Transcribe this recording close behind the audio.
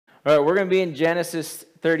All right, we're going to be in Genesis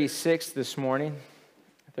 36 this morning,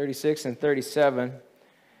 36 and 37.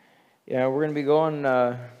 Yeah, we're going to be going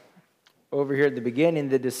over here at the beginning,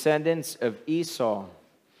 the descendants of Esau.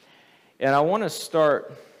 And I want to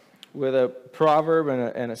start with a proverb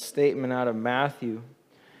and a statement out of Matthew.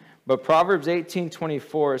 But Proverbs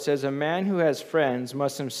 18:24 says, "A man who has friends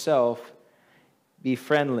must himself be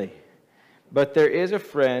friendly. But there is a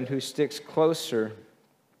friend who sticks closer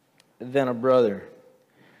than a brother."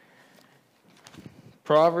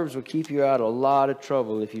 Proverbs will keep you out of a lot of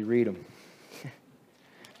trouble if you read them.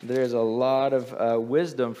 There's a lot of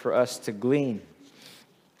wisdom for us to glean.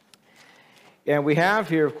 And we have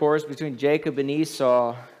here, of course, between Jacob and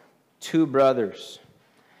Esau, two brothers.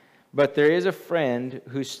 But there is a friend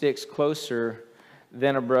who sticks closer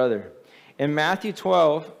than a brother. In Matthew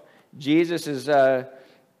 12, Jesus is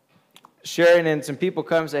sharing, and some people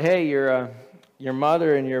come and say, "Hey, your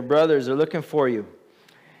mother and your brothers are looking for you."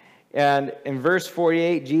 And in verse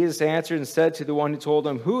 48, Jesus answered and said to the one who told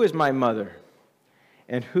him, "Who is my mother?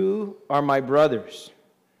 And who are my brothers?"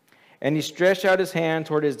 And he stretched out his hand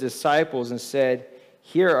toward his disciples and said,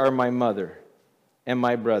 "Here are my mother and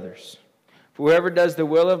my brothers. For whoever does the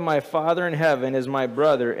will of my Father in heaven is my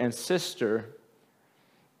brother and sister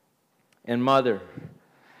and mother."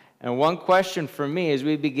 And one question for me as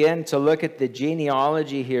we begin to look at the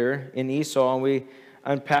genealogy here in Esau, and we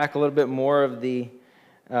unpack a little bit more of the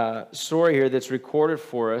story here that's recorded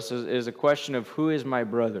for us, is a question of who is my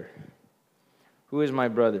brother? Who is my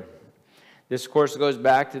brother? This, of course, goes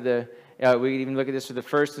back to we can even look at this with the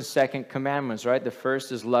first and second commandments, right? The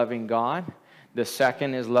first is loving God. The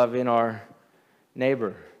second is loving our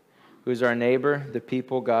neighbor. Who's our neighbor? The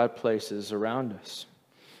people God places around us.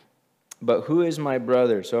 But who is my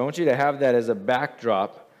brother? So I want you to have that as a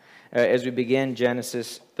backdrop as we begin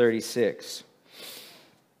Genesis 36.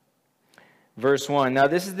 Verse 1, "Now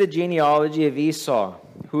this is the genealogy of Esau,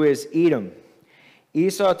 who is Edom.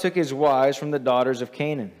 Esau took his wives from the daughters of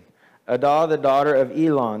Canaan. Adah, the daughter of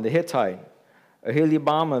Elon, the Hittite.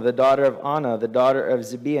 Aholibamah, the daughter of Anah, the daughter of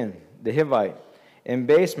Zibeon, the Hivite. And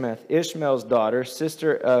Basemath, Ishmael's daughter,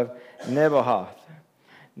 sister of Nebahoth.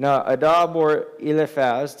 Now Adah bore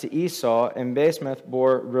Eliphaz to Esau, and Basemath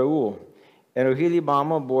bore Reuel. And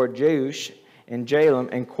Aholibamah bore Jeush, and Jalem,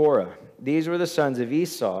 and Korah. These were the sons of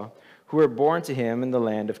Esau, who were born to him in the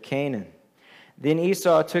land of Canaan. Then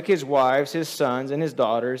Esau took his wives, his sons, and his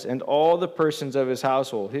daughters, and all the persons of his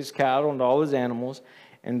household, his cattle, and all his animals,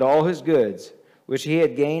 and all his goods, which he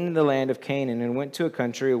had gained in the land of Canaan, and went to a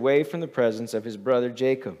country away from the presence of his brother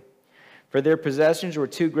Jacob. For their possessions were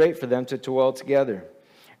too great for them to dwell together,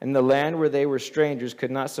 and the land where they were strangers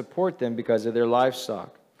could not support them because of their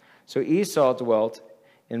livestock. So Esau dwelt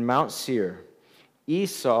in Mount Seir.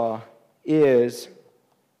 Esau is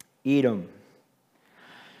Edom."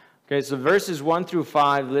 Okay, so verses 1 through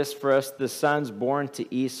 5 list for us the sons born to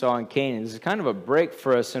Esau and Canaan. This is kind of a break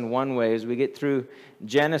for us in one way as we get through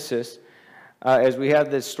Genesis. As we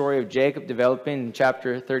have this story of Jacob developing in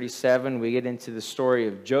chapter 37, we get into the story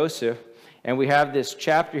of Joseph. And we have this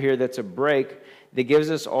chapter here that's a break that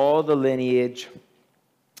gives us all the lineage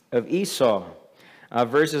of Esau.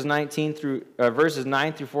 Verses 9 through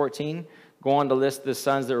 14 go on to list the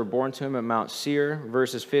sons that were born to him at Mount Seir.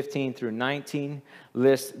 Verses 15 through 19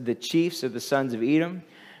 list the chiefs of the sons of Edom.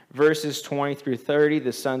 Verses 20 through 30,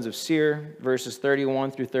 the sons of Seir. Verses 31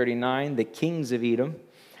 through 39, the kings of Edom.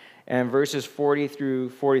 And verses 40 through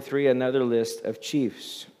 43, another list of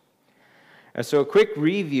chiefs. And so a quick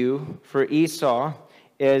review for Esau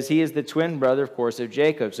is he is the twin brother, of course, of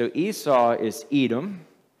Jacob. So Esau is Edom.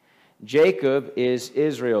 Jacob is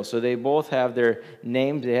Israel. So they both have their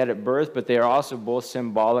names they had at birth, but they are also both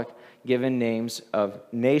symbolic, given names of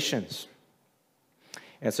nations.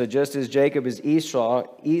 And so just as Jacob is Jacob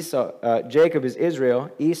is Israel,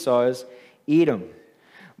 Esau is Edom.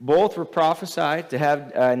 Both were prophesied to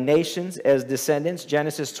have nations as descendants.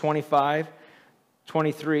 Genesis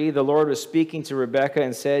 25:23, the Lord was speaking to Rebekah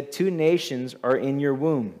and said, "Two nations are in your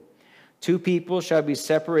womb. Two people shall be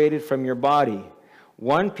separated from your body.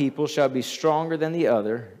 One people shall be stronger than the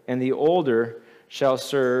other, and the older shall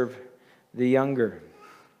serve the younger."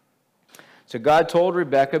 So God told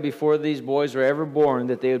Rebekah before these boys were ever born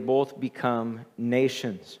that they would both become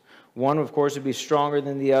nations. One, of course, would be stronger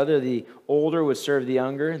than the other. The older would serve the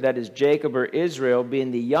younger. That is, Jacob or Israel, being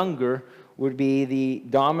the younger, would be the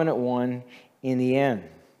dominant one in the end.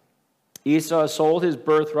 Esau sold his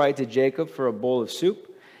birthright to Jacob for a bowl of soup.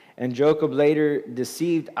 And Jacob later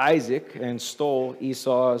deceived Isaac and stole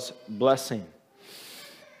Esau's blessing.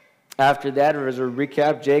 After that, as a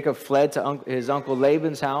recap, Jacob fled to his uncle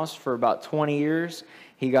Laban's house for about 20 years.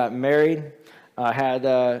 He got married. had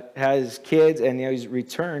his kids, and he's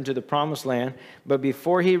returned to the promised land. But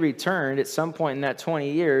before he returned, at some point in that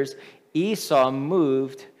 20 years, Esau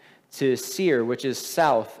moved to Seir, which is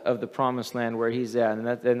south of the promised land where he's at,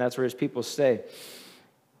 and that's where his people stay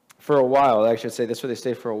for a while. I should say that's where they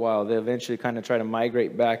stay for a while. They eventually kind of try to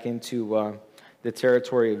migrate back into the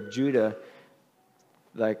territory of Judah,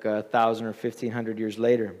 like 1,000 or 1,500 years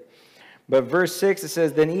later. But verse 6, it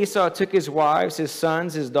says, Then Esau took his wives, his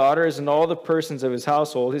sons, his daughters, and all the persons of his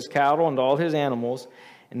household, his cattle, and all his animals,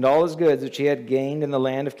 and all his goods which he had gained in the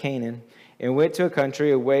land of Canaan, and went to a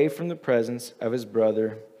country away from the presence of his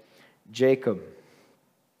brother Jacob.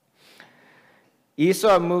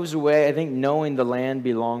 Esau moves away, I think, knowing the land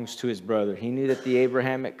belongs to his brother. He knew that the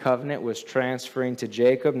Abrahamic covenant was transferring to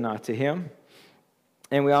Jacob, not to him.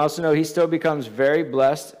 And we also know he still becomes very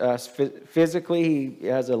blessed. Physically, he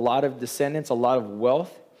has a lot of descendants, a lot of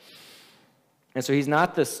wealth. And so he's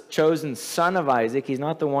not the chosen son of Isaac. He's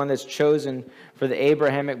not the one that's chosen for the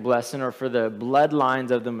Abrahamic blessing or for the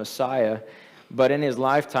bloodlines of the Messiah. But in his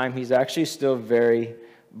lifetime, he's actually still very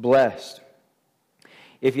blessed.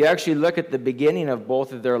 If you actually look at the beginning of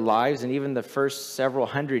both of their lives and even the first several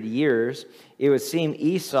hundred years, it would seem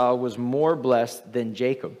Esau was more blessed than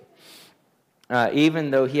Jacob.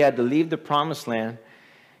 Even though he had to leave the promised land,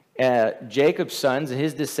 Jacob's sons and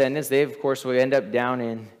his descendants, they of course will end up down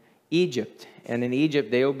in Egypt. And in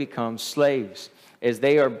Egypt, they will become slaves. As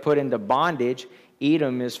they are put into bondage,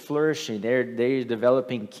 Edom is flourishing. They're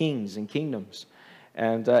developing kings and kingdoms.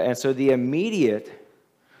 And so the immediate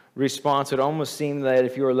response would almost seem that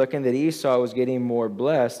if you were looking, that Esau was getting more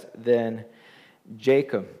blessed than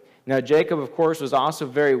Jacob. Now, Jacob, of course, was also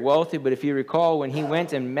very wealthy, but if you recall, when he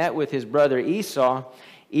went and met with his brother Esau,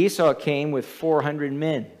 Esau came with 400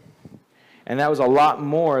 men. And that was a lot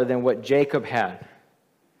more than what Jacob had.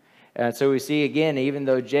 And so we see, again, even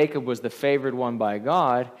though Jacob was the favored one by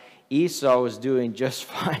God, Esau was doing just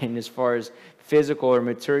fine as far as physical or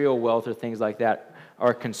material wealth or things like that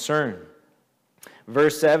are concerned.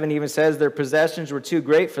 Verse 7 even says, Their possessions were too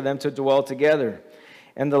great for them to dwell together,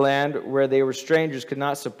 and the land where they were strangers could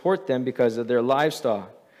not support them because of their livestock.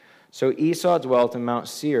 So Esau dwelt in Mount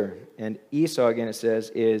Seir, and Esau, again it says,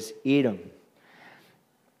 is Edom.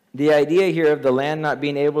 The idea here of the land not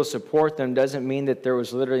being able to support them doesn't mean that there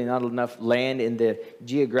was literally not enough land in the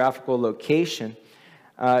geographical location.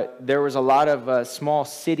 There was a lot of small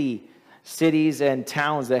cities and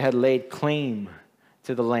towns that had laid claim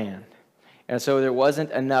to the land. And so there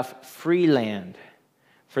wasn't enough free land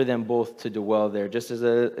for them both to dwell there. Just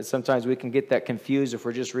as sometimes we can get that confused if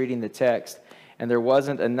we're just reading the text. And there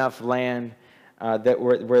wasn't enough land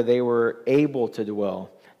where they were able to dwell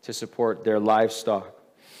to support their livestock.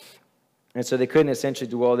 And so they couldn't essentially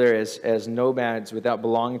dwell there as nomads without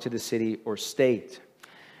belonging to the city or state.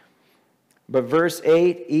 But verse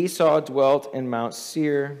 8, Esau dwelt in Mount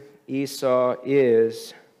Seir. Esau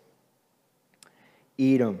is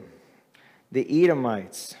Edom. The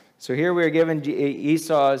Edomites. So here we are given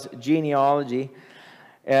Esau's genealogy,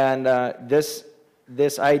 and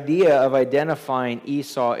this idea of identifying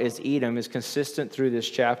Esau as Edom is consistent through this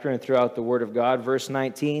chapter and throughout the Word of God. Verse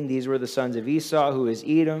 19, these were the sons of Esau, who is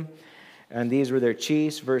Edom, and these were their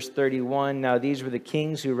chiefs. Verse 31, now these were the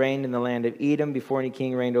kings who reigned in the land of Edom before any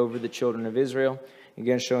king reigned over the children of Israel.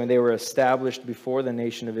 Again, showing they were established before the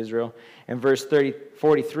nation of Israel. And verse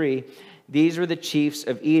 43, these were the chiefs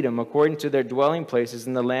of Edom, according to their dwelling places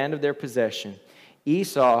in the land of their possession.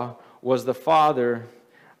 Esau was the father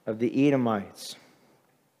of the Edomites.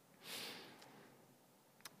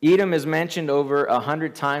 Edom is mentioned over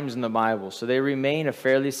 100 times in the Bible, so they remain a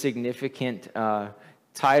fairly significant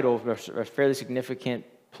title, a fairly significant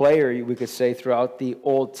player, we could say, throughout the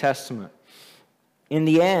Old Testament. In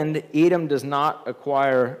the end, Edom does not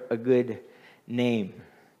acquire a good name.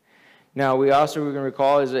 Now, we can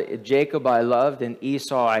recall is Jacob I loved and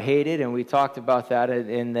Esau I hated, and we talked about that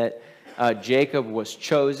in that Jacob was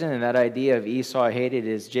chosen, and that idea of Esau I hated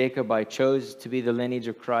is Jacob I chose to be the lineage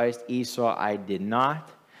of Christ, Esau I did not.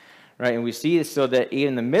 Right? And we see so that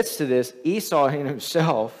in the midst of this, Esau in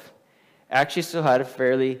himself actually still had a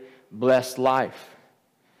fairly blessed life,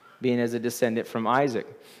 being as a descendant from Isaac.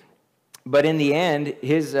 But in the end,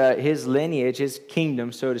 his lineage, his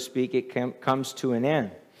kingdom, so to speak, it comes to an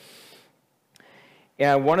end.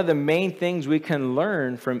 And one of the main things we can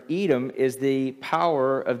learn from Edom is the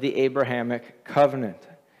power of the Abrahamic covenant.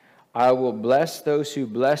 I will bless those who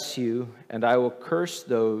bless you, and I will curse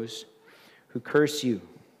those who curse you.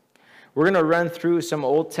 We're going to run through some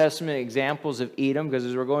Old Testament examples of Edom, because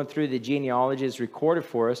as we're going through the genealogy that's recorded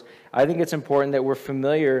for us, I think it's important that we're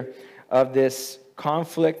familiar of this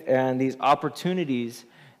conflict and these opportunities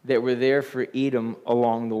that were there for Edom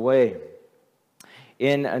along the way.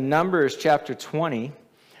 In Numbers chapter 20,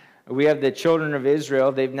 we have the children of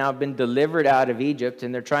Israel. They've now been delivered out of Egypt,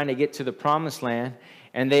 and they're trying to get to the promised land,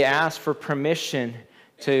 and they ask for permission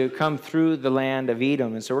to come through the land of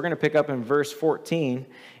Edom. And so we're going to pick up in verse 14.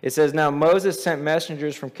 It says, "Now Moses sent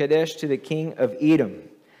messengers from Kadesh to the king of Edom.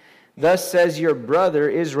 Thus says your brother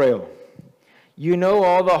Israel, you know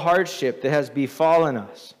all the hardship that has befallen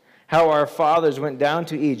us, how our fathers went down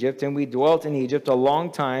to Egypt, and we dwelt in Egypt a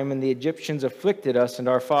long time, and the Egyptians afflicted us and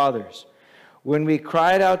our fathers. When we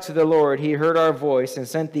cried out to the Lord, he heard our voice and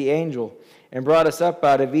sent the angel and brought us up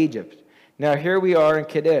out of Egypt. Now here we are in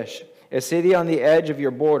Kadesh, a city on the edge of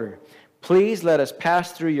your border. Please let us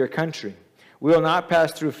pass through your country. We will not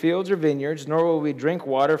pass through fields or vineyards, nor will we drink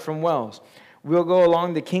water from wells. We will go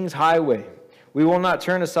along the king's highway. We will not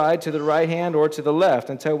turn aside to the right hand or to the left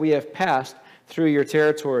until we have passed through your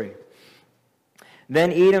territory."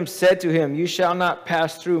 Then Edom said to him, "You shall not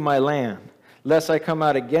pass through my land, lest I come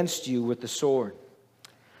out against you with the sword."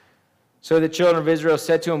 So the children of Israel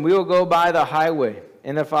said to him, "We will go by the highway,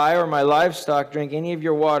 and if I or my livestock drink any of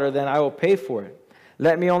your water, then I will pay for it.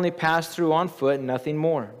 Let me only pass through on foot, and nothing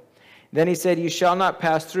more." Then he said, "You shall not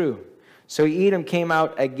pass through." So Edom came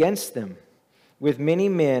out against them with many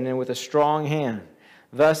men and with a strong hand.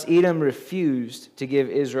 Thus Edom refused to give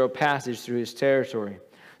Israel passage through his territory.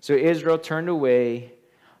 So Israel turned away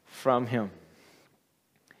from him.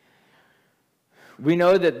 We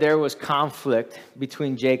know that there was conflict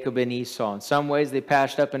between Jacob and Esau. In some ways, they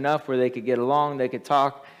patched up enough where they could get along, they could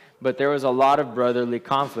talk, but there was a lot of brotherly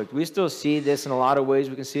conflict. We still see this in a lot of ways.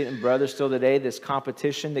 We can see it in brothers still today, this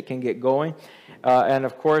competition that can get going. And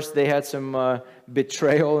of course, they had some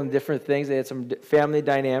betrayal and different things. They had some family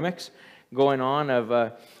dynamics going on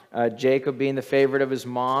of Jacob being the favorite of his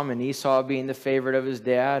mom and Esau being the favorite of his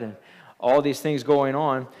dad, and all these things going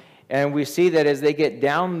on. And we see that as they get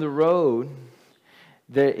down the road,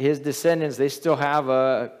 his descendants, they still have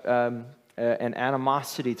an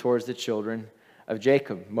animosity towards the children of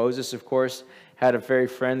Jacob. Moses, of course, had a very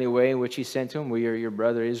friendly way in which he sent to him, "We are your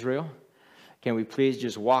brother Israel. Can we please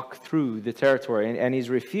just walk through the territory?" And he's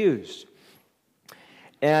refused.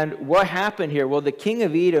 And what happened here? Well, the king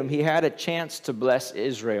of Edom, he had a chance to bless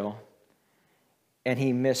Israel, and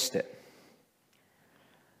he missed it.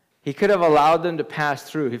 He could have allowed them to pass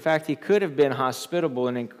through. In fact, he could have been hospitable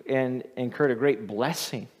and incurred a great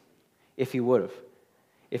blessing if he would have.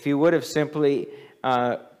 If he would have simply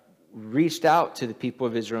reached out to the people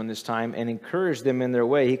of Israel in this time and encouraged them in their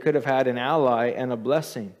way, he could have had an ally and a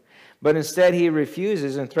blessing. But instead, he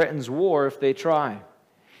refuses and threatens war if they try.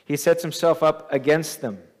 He sets himself up against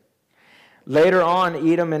them. Later on,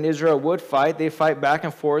 Edom and Israel would fight. They fight back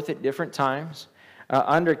and forth at different times.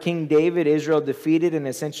 Under King David, Israel defeated and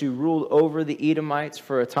essentially ruled over the Edomites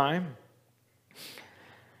for a time.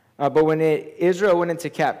 But when Israel went into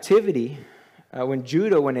captivity, when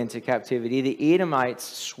Judah went into captivity, the Edomites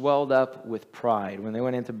swelled up with pride when they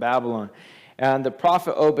went into Babylon. And the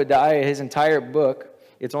prophet Obadiah, his entire book,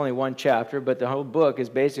 it's only one chapter, but the whole book is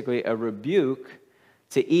basically a rebuke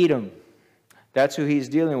to Edom. That's who he's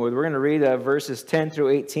dealing with. We're going to read verses 10 through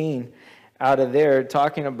 18 out of there,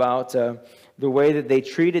 talking about the way that they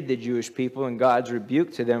treated the Jewish people and God's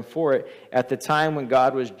rebuke to them for it at the time when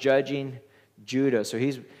God was judging Judah. So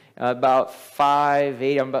he's about 5,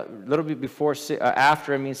 8, about a little bit before,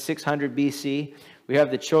 after 600 BC. We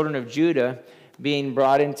have the children of Judah being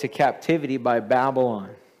brought into captivity by Babylon.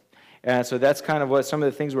 And so that's kind of what some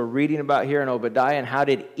of the things we're reading about here in Obadiah, and how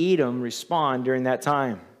did Edom respond during that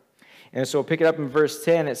time. And so we'll pick it up in verse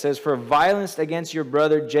 10. It says, "For violence against your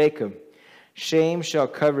brother Jacob, shame shall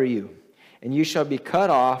cover you, and you shall be cut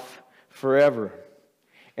off forever.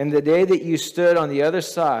 And the day that you stood on the other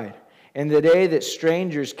side, and the day that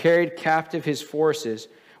strangers carried captive his forces,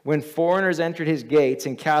 when foreigners entered his gates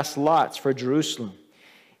and cast lots for Jerusalem,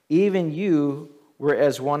 even you were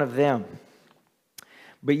as one of them.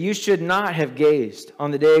 But you should not have gazed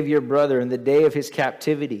on the day of your brother and the day of his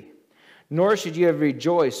captivity, nor should you have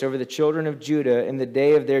rejoiced over the children of Judah in the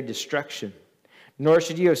day of their destruction, nor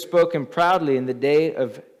should you have spoken proudly in the day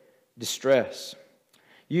of distress.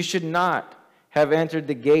 You should not have entered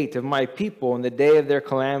the gate of my people in the day of their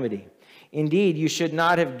calamity. Indeed, you should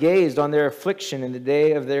not have gazed on their affliction in the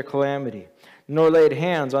day of their calamity, nor laid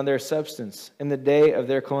hands on their substance in the day of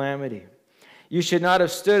their calamity. You should not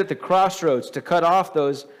have stood at the crossroads to cut off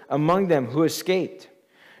those among them who escaped,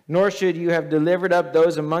 nor should you have delivered up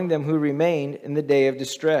those among them who remained in the day of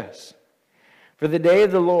distress. For the day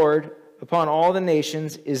of the Lord upon all the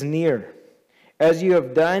nations is near. As you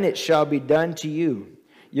have done, it shall be done to you.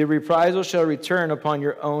 Your reprisal shall return upon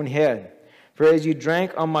your own head. For as you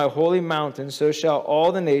drank on my holy mountain, so shall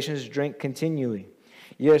all the nations drink continually.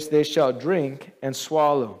 Yes, they shall drink and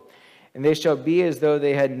swallow, and they shall be as though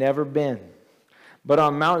they had never been. But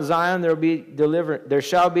on Mount Zion there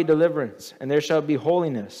shall be deliverance, and there shall be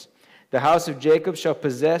holiness. The house of Jacob shall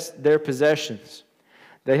possess their possessions.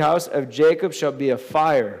 The house of Jacob shall be a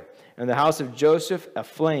fire, and the house of Joseph a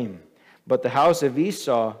flame. But the house of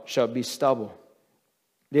Esau shall be stubble.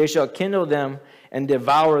 They shall kindle them and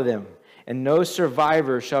devour them, and no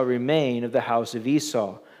survivor shall remain of the house of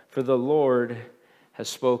Esau, for the Lord has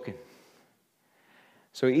spoken.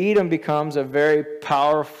 So Edom becomes a very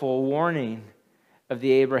powerful warning of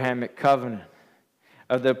the Abrahamic covenant,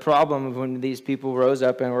 of the problem of when these people rose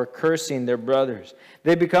up and were cursing their brothers.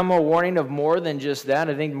 They become a warning of more than just that.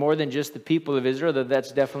 I think more than just the people of Israel,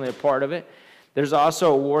 that's definitely a part of it. There's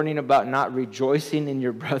also a warning about not rejoicing in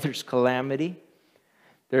your brother's calamity.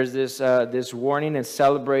 There's this warning and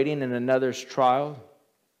celebrating in another's trial.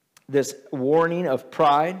 This warning of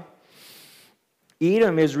pride.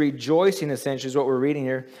 Edom is rejoicing, essentially, is what we're reading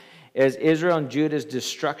here, as Israel and Judah's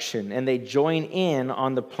destruction, and they join in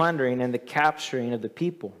on the plundering and the capturing of the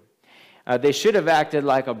people. They should have acted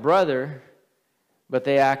like a brother, but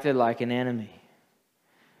they acted like an enemy.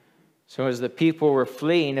 So as the people were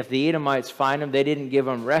fleeing, if the Edomites find them, they didn't give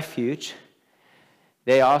them refuge.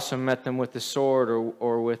 They also met them with the sword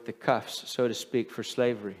or with the cuffs, so to speak, for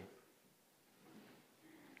slavery.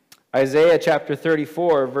 Isaiah chapter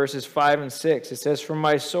 34, verses 5 and 6, it says, For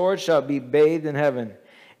my sword shall be bathed in heaven,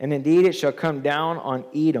 and indeed it shall come down on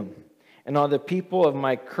Edom, and on the people of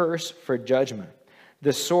my curse for judgment.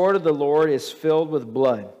 The sword of the Lord is filled with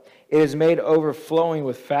blood. It is made overflowing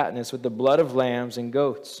with fatness, with the blood of lambs and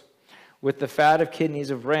goats, with the fat of kidneys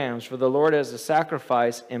of rams. For the Lord has a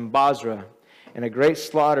sacrifice in Bozrah, and a great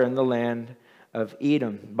slaughter in the land of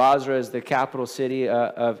Edom. Bozrah is the capital city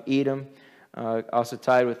of Edom, also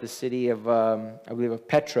tied with the city of, I believe, of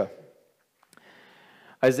Petra.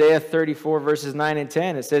 Isaiah 34, verses 9 and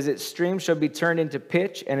 10, it says, Its streams shall be turned into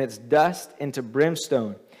pitch, and its dust into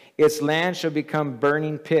brimstone. Its land shall become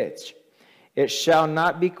burning pitch. It shall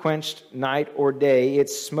not be quenched night or day.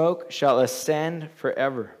 Its smoke shall ascend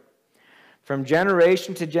forever. From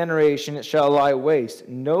generation to generation it shall lie waste.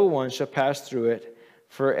 No one shall pass through it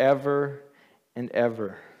forever and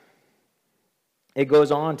ever. It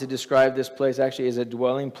goes on to describe this place actually as a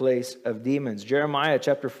dwelling place of demons. Jeremiah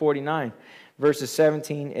chapter 49, verses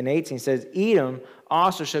 17 and 18 says, Edom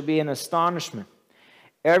also shall be an astonishment.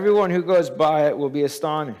 Everyone who goes by it will be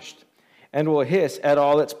astonished and will hiss at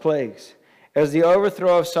all its plagues. As the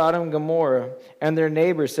overthrow of Sodom and Gomorrah and their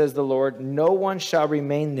neighbors, says the Lord, no one shall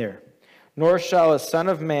remain there, nor shall a son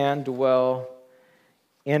of man dwell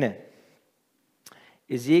in it.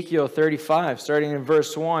 Ezekiel 35, starting in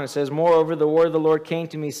verse 1, it says, Moreover, the word of the Lord came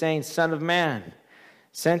to me, saying, Son of man,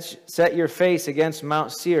 set your face against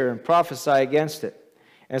Mount Seir, and prophesy against it.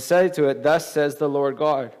 And said to it, Thus says the Lord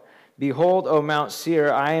God, Behold, O Mount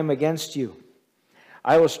Seir, I am against you.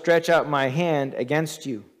 I will stretch out my hand against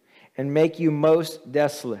you, and make you most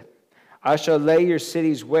desolate. I shall lay your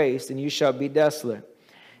cities waste, and you shall be desolate.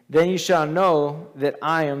 Then you shall know that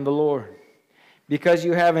I am the Lord, because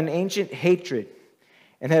you have an ancient hatred,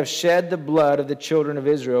 and have shed the blood of the children of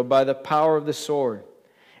Israel by the power of the sword,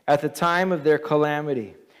 at the time of their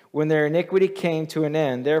calamity, when their iniquity came to an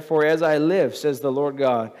end. Therefore, as I live, says the Lord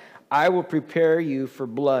God, I will prepare you for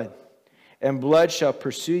blood, and blood shall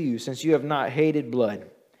pursue you, since you have not hated blood.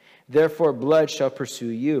 Therefore, blood shall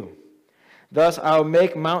pursue you. Thus I will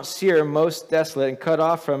make Mount Seir most desolate, and cut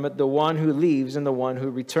off from it the one who leaves and the one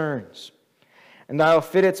who returns. And I will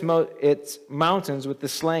fit its mountains with the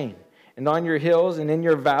slain, and on your hills and in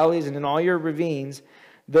your valleys and in all your ravines,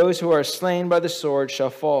 those who are slain by the sword shall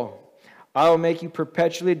fall. I will make you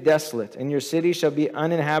perpetually desolate, and your city shall be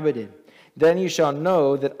uninhabited. Then you shall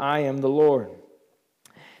know that I am the Lord.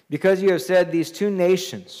 Because you have said, These two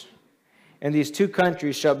nations and these two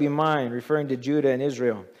countries shall be mine, referring to Judah and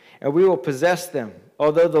Israel, and we will possess them,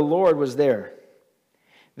 although the Lord was there.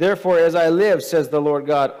 Therefore, as I live, says the Lord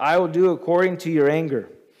God, I will do according to your anger,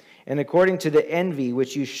 and according to the envy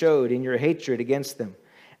which you showed in your hatred against them.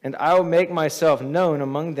 And I will make myself known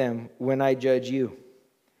among them when I judge you.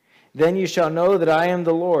 Then you shall know that I am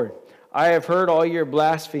the Lord. I have heard all your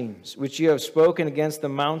blasphemies, which you have spoken against the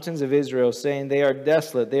mountains of Israel, saying, They are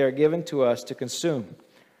desolate, they are given to us to consume.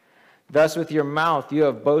 Thus with your mouth you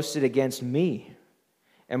have boasted against me,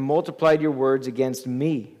 and multiplied your words against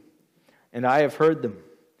me, and I have heard them.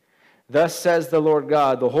 Thus says the Lord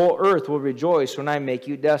God, the whole earth will rejoice when I make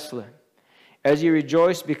you desolate. As you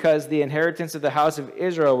rejoice because the inheritance of the house of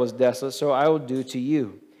Israel was desolate, so I will do to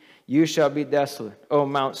you. You shall be desolate, O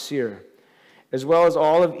Mount Seir. as well as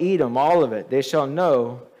all of Edom, all of it. They shall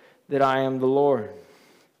know that I am the Lord.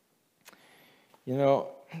 You know,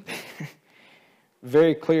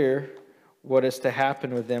 very clear what is to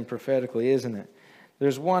happen with them prophetically, isn't it?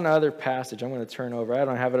 There's one other passage I'm going to turn over. I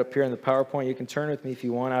don't have it up here in the PowerPoint. You can turn with me if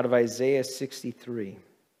you want, out of Isaiah 63.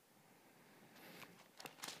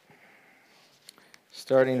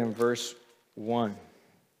 Starting in verse 1.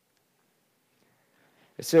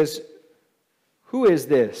 It says, "Who is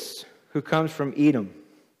this who comes from Edom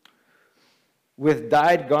with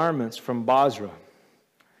dyed garments from Basra?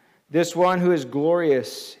 This one who is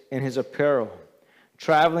glorious in his apparel,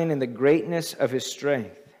 traveling in the greatness of his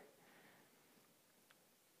strength.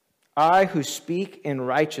 I who speak in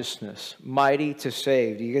righteousness, mighty to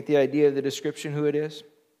save." Do you get the idea of the description, who it is?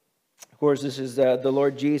 Of course, this is the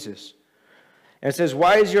Lord Jesus. And it says,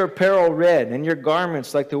 "Why is your apparel red, and your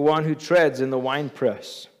garments like the one who treads in the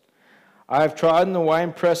winepress? I have trodden the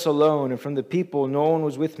winepress alone, and from the people no one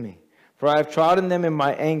was with me. For I have trodden them in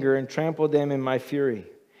my anger, and trampled them in my fury.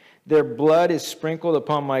 Their blood is sprinkled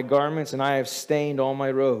upon my garments, and I have stained all my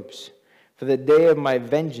robes. For the day of my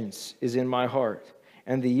vengeance is in my heart,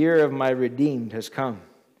 and the year of my redeemed has come.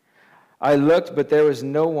 I looked, but there was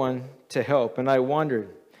no one to help, and I wondered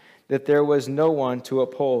that there was no one to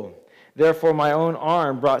uphold. Therefore my own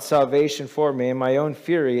arm brought salvation for me, and my own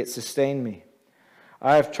fury it sustained me.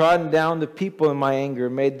 I have trodden down the people in my anger,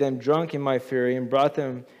 made them drunk in my fury, and brought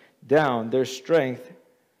them down, their strength,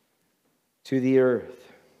 to the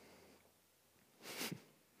earth."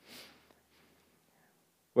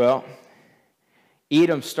 Well,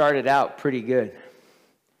 Edom started out pretty good.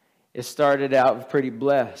 It started out pretty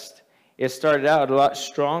blessed. It started out a lot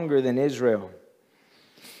stronger than Israel.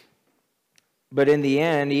 But in the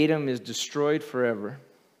end, Edom is destroyed forever.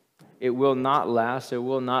 It will not last. It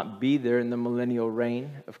will not be there in the millennial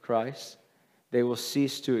reign of Christ. They will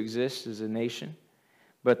cease to exist as a nation.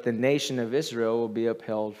 But the nation of Israel will be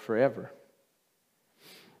upheld forever.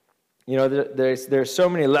 You know, there's so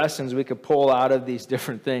many lessons we could pull out of these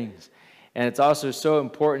different things. And it's also so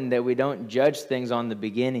important that we don't judge things on the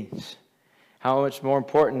beginnings. How much more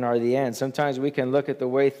important are the ends? Sometimes we can look at the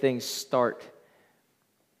way things start.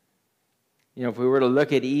 You know, if we were to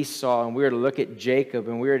look at Esau and we were to look at Jacob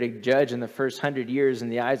and we were to judge in the first 100 years in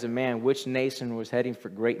the eyes of man which nation was heading for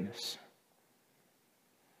greatness,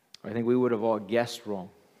 I think we would have all guessed wrong.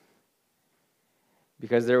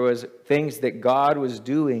 Because there was things that God was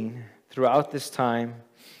doing throughout this time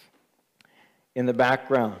in the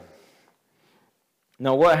background.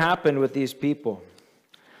 Now, what happened with these people?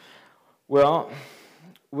 Well,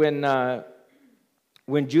 when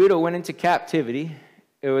Judah went into captivity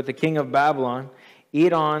with the king of Babylon,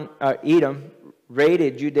 Edom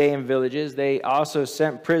raided Judean villages. They also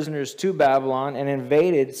sent prisoners to Babylon and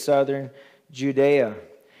invaded southern Judea.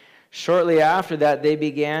 Shortly after that, they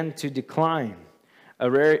began to decline.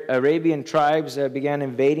 Arabian tribes began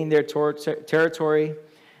invading their territory.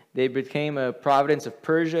 They became a province of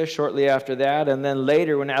Persia shortly after that. And then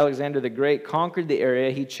later, when Alexander the Great conquered the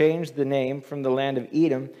area, he changed the name from the land of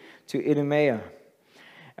Edom to Idumea.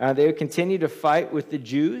 They would continue to fight with the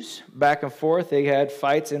Jews back and forth. They had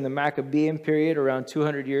fights in the Maccabean period around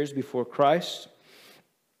 200 years before Christ.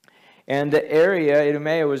 And the area,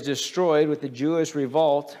 Idumea, was destroyed with the Jewish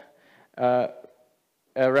revolt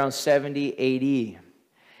around 70 AD.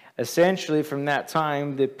 Essentially, from that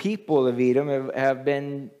time, the people of Edom have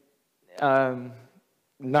been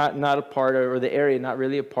not a part of, or the area not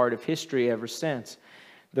really a part of history ever since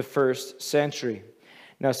the first century.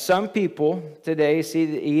 Now, some people today see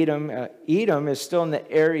that Edom is still in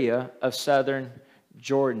the area of southern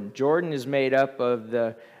Jordan. Jordan is made up of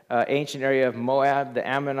the ancient area of Moab, the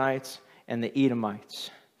Ammonites, and the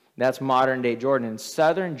Edomites. That's modern-day Jordan. And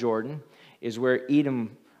southern Jordan is where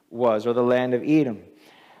Edom was, or the land of Edom.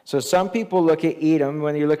 So some people look at Edom,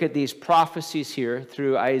 when you look at these prophecies here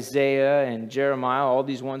through Isaiah and Jeremiah, all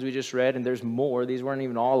these ones we just read, and there's more, these weren't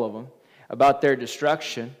even all of them, about their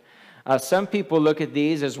destruction. Some people look at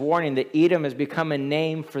these as warning that Edom has become a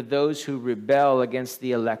name for those who rebel against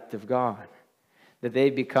the elect of God. That they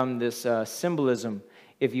become this symbolism,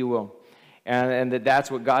 if you will. And that's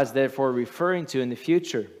what God's therefore referring to in the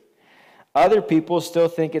future. Other people still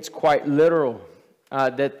think it's quite literal.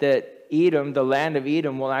 That Edom, the land of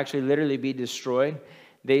Edom, will actually literally be destroyed.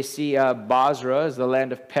 They see Basra as the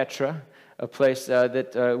land of Petra, a place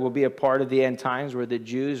that will be a part of the end times where the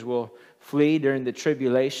Jews will flee during the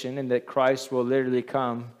tribulation, and that Christ will literally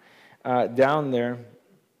come down there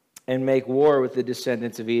and make war with the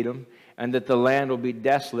descendants of Edom, and that the land will be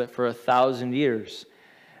desolate for 1,000 years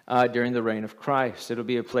during the reign of Christ. It'll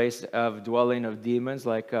be a place of dwelling of demons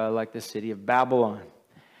like the city of Babylon.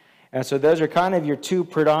 And so those are kind of your two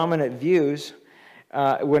predominant views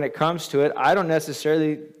when it comes to it. I don't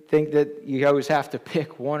necessarily think that you always have to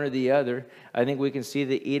pick one or the other. I think we can see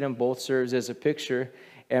that Edom both serves as a picture,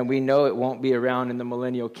 and we know it won't be around in the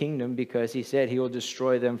millennial kingdom because he said he will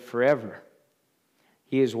destroy them forever.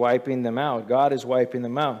 He is wiping them out. God is wiping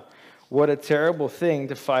them out. What a terrible thing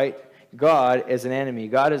to fight God as an enemy.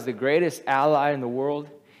 God is the greatest ally in the world.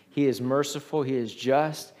 He is merciful. He is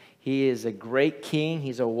just. He is a great king.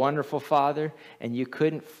 He's a wonderful father. And you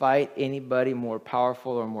couldn't fight anybody more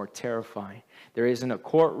powerful or more terrifying. There isn't a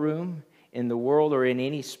courtroom in the world or in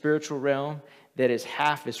any spiritual realm that is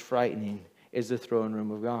half as frightening as the throne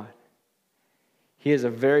room of God. He is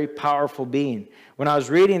a very powerful being. When I was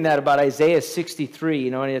reading that about Isaiah 63,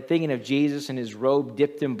 and I'm thinking of Jesus and his robe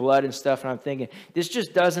dipped in blood and stuff, and I'm thinking, this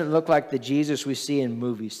just doesn't look like the Jesus we see in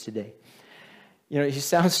movies today. He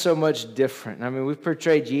sounds so much different. I mean, we've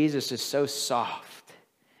portrayed Jesus as so soft.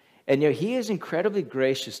 And, he is incredibly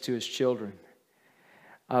gracious to his children.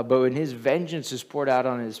 But when his vengeance is poured out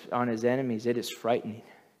on his enemies, it is frightening.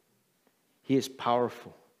 He is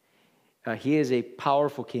powerful. He is a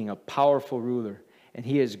powerful king, a powerful ruler. And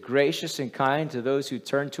he is gracious and kind to those who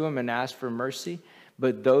turn to him and ask for mercy.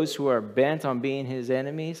 But those who are bent on being his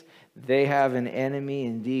enemies, they have an enemy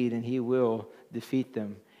indeed, and he will defeat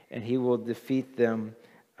them. And he will defeat them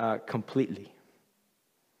completely.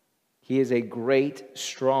 He is a great,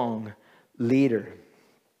 strong leader.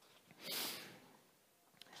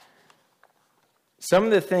 Some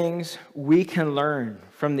of the things we can learn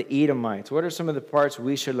from the Edomites. What are some of the parts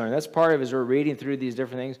we should learn? That's part of as we're reading through these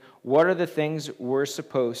different things. What are the things we're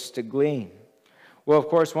supposed to glean? Well, of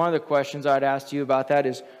course, one of the questions I'd ask you about that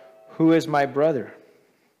is, who is my brother?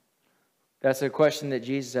 That's a question that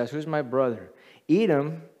Jesus asked. Who's my brother?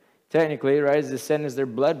 Edom, technically, right, is descendants, they're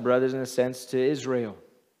blood brothers in a sense to Israel.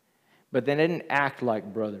 But they didn't act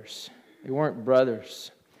like brothers. They weren't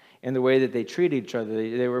brothers in the way that they treated each other.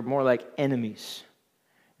 They were more like enemies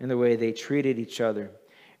in the way they treated each other.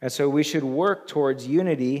 And so we should work towards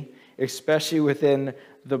unity, especially within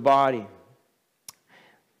the body.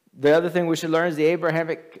 The other thing we should learn is the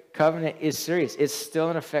Abrahamic covenant is serious. It's still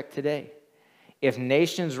in effect today. If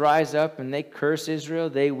nations rise up and they curse Israel,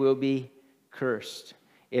 they will be cursed.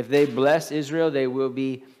 If they bless Israel, they will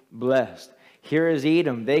be blessed. Here is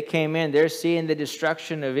Edom. They came in. They're seeing the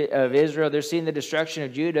destruction of Israel. They're seeing the destruction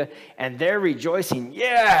of Judah, and they're rejoicing.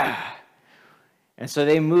 Yeah! And so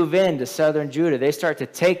they move into southern Judah. They start to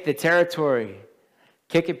take the territory,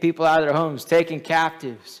 kicking people out of their homes, taking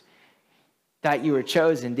captives. Thought you were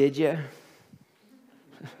chosen, did you?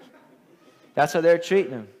 That's how they're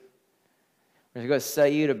treating them. They're going to sell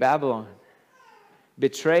you to Babylon,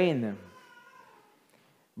 betraying them.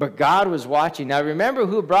 But God was watching. Now remember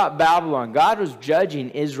who brought Babylon. God was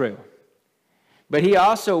judging Israel. But he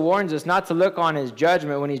also warns us not to look on his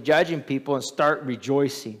judgment when he's judging people and start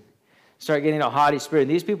rejoicing. Start getting a haughty spirit.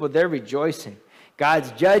 And these people, they're rejoicing.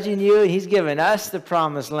 God's judging you, and he's giving us the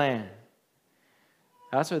promised land.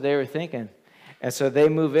 That's what they were thinking. And so they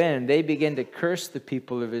move in. They begin to curse the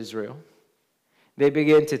people of Israel. They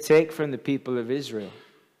begin to take from the people of Israel.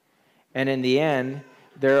 And in the end,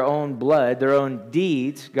 their own blood, their own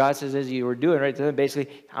deeds, God says, as you were doing, right, to them,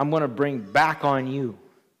 basically, I'm going to bring back on you.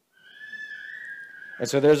 And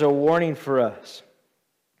so there's a warning for us.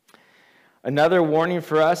 Another warning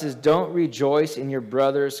for us is don't rejoice in your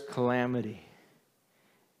brother's calamity.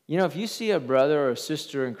 If you see a brother or a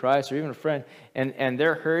sister in Christ or even a friend and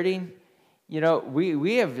they're hurting,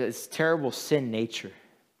 we have this terrible sin nature.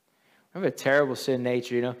 We have a terrible sin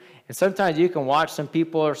nature, And sometimes you can watch some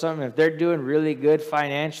people or something, if they're doing really good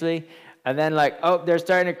financially, and then they're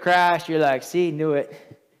starting to crash, you're like, see, knew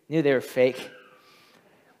it. Knew they were fake.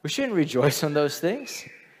 We shouldn't rejoice on those things.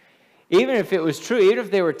 Even if it was true, even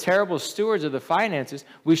if they were terrible stewards of the finances,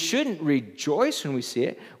 we shouldn't rejoice when we see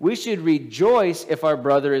it. We should rejoice if our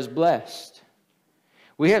brother is blessed.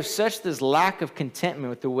 We have such this lack of contentment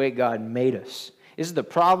with the way God made us. This is the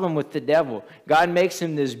problem with the devil. God makes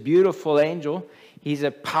him this beautiful angel. He's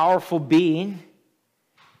a powerful being.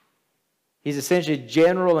 He's essentially a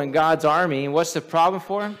general in God's army. And what's the problem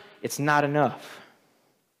for him? It's not enough.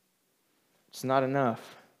 It's not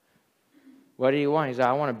enough. What did he want? He said,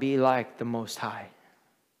 I want to be like the Most High.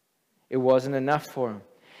 It wasn't enough for him.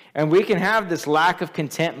 And we can have this lack of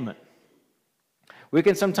contentment. We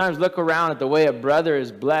can sometimes look around at the way a brother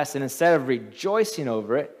is blessed, and instead of rejoicing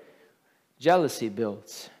over it, jealousy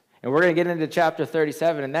builds. And we're going to get into chapter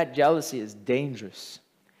 37, and that jealousy is dangerous.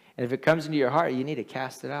 And if it comes into your heart, you need to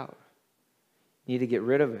cast it out. You need to get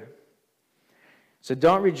rid of it. So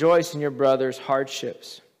don't rejoice in your brother's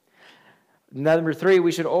hardships. Number 3,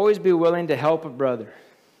 we should always be willing to help a brother.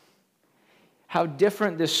 how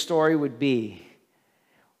different this story would be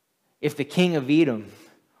if the king of Edom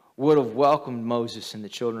would have welcomed Moses and the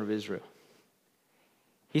children of Israel.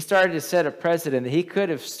 He started to set a precedent that he could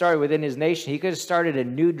have started within his nation. He could have started a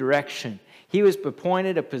new direction. He was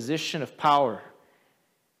appointed a position of power.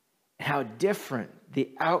 How different the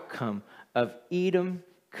outcome of Edom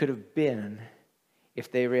could have been if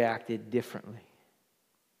they reacted differently.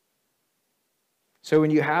 So when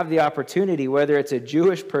you have the opportunity, whether it's a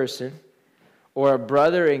Jewish person or a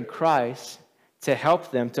brother in Christ, to help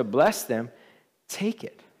them, to bless them, take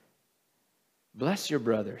it. Bless your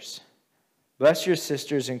brothers. Bless your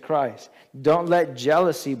sisters in Christ. Don't let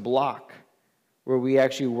jealousy block where we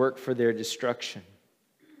actually work for their destruction.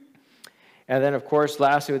 And then, of course,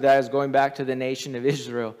 lastly with that is going back to the nation of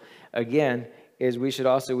Israel. Again, is we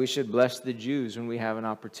should bless the Jews when we have an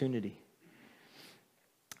opportunity.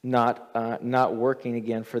 Not working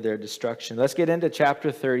again for their destruction. Let's get into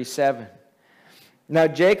chapter 37. Now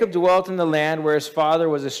Jacob dwelt in the land where his father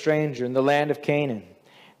was a stranger, in the land of Canaan.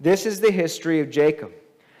 This is the history of Jacob.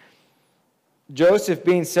 Joseph,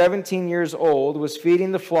 being 17 years old, was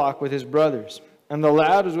feeding the flock with his brothers. And the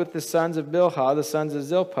lad was with the sons of Bilhah, the sons of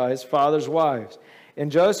Zilpah, his father's wives. And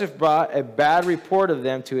Joseph brought a bad report of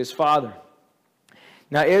them to his father.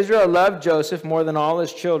 Now Israel loved Joseph more than all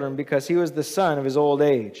his children, because he was the son of his old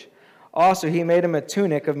age. Also he made him a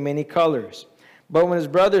tunic of many colors. But when his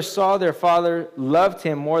brothers saw their father loved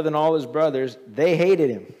him more than all his brothers, they hated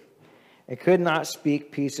him and could not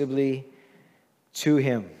speak peaceably to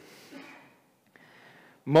him.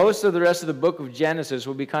 Most of the rest of the book of Genesis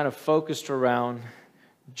will be kind of focused around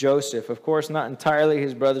Joseph. Of course, not entirely.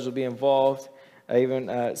 His brothers will be involved.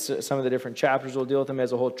 Even some of the different chapters will deal with him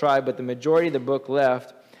as a whole tribe. But the majority of the book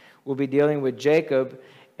left will be dealing with Jacob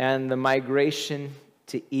and the migration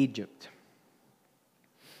to Egypt.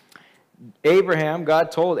 Abraham,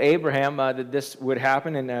 God told Abraham that this would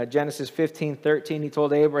happen. In Genesis 15:13, he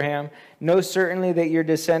told Abraham, "Know certainly that your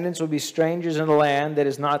descendants will be strangers in a land that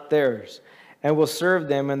is not theirs, and will serve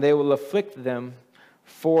them, and they will afflict them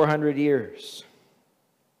 400 years."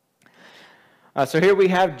 So here we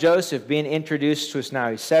have Joseph being introduced to us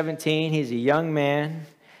now. He's 17, he's a young man,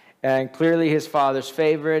 and clearly his father's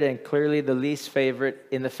favorite, and clearly the least favorite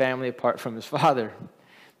in the family apart from his father.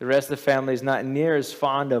 The rest of the family is not near as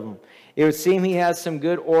fond of him. It would seem he has some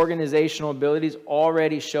good organizational abilities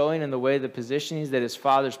already showing in the way the positionings that his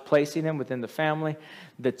father's placing him within the family.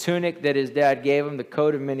 The tunic that his dad gave him, the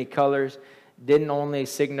coat of many colors, didn't only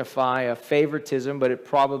signify a favoritism, but it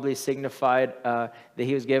probably signified that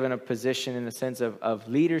he was given a position in the sense of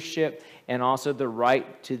leadership, and also the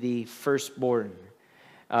right to the firstborn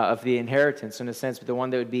of the inheritance, in a sense, the one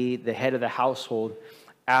that would be the head of the household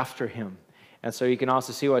after him. And so you can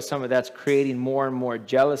also see why some of that's creating more and more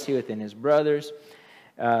jealousy within his brothers,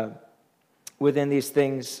 within these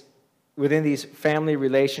things, within these family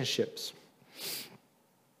relationships.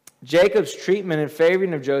 Jacob's treatment and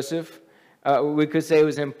favoring of Joseph, we could say,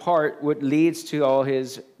 was in part what leads to all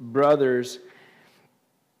his brothers'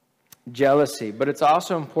 jealousy. But it's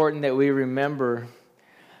also important that we remember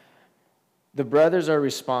the brothers are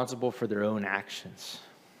responsible for their own actions.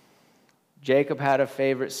 Jacob had a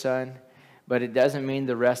favorite son, but it doesn't mean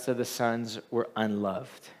the rest of the sons were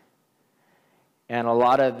unloved. And a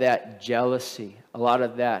lot of that jealousy, a lot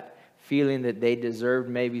of that feeling that they deserved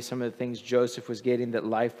maybe some of the things Joseph was getting, that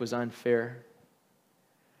life was unfair,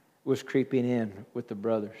 was creeping in with the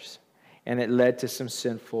brothers. And it led to some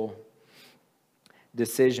sinful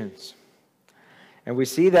decisions. And we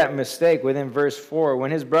see that mistake within verse 4.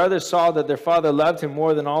 When his brothers saw that their father loved him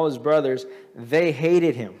more than all his brothers, they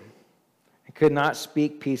hated him and could not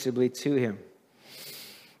speak peaceably to him.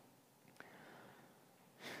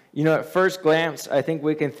 You know, at first glance, I think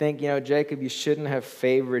we can think, Jacob, you shouldn't have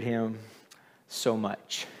favored him so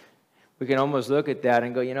much. We can almost look at that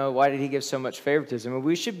and go, why did he give so much favoritism? And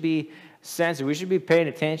we should be sensitive. We should be paying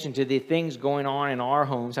attention to the things going on in our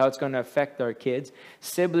homes, how it's going to affect our kids.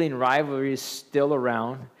 Sibling rivalry is still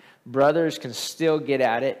around. Brothers can still get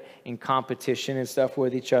at it in competition and stuff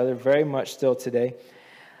with each other, very much still today.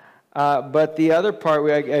 But the other part,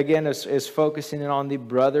 again, is focusing on the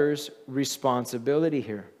brothers' responsibility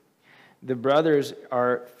here. The brothers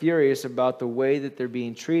are furious about the way that they're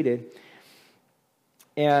being treated.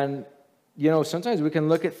 And, sometimes we can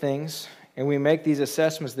look at things and we make these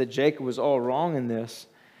assessments that Jacob was all wrong in this.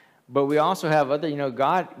 But we also have other,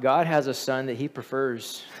 God has a son that he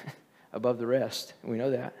prefers above the rest. We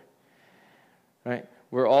know that, right?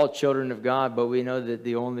 We're all children of God, but we know that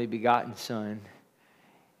the only begotten son,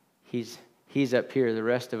 he's up here. The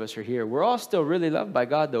rest of us are here. We're all still really loved by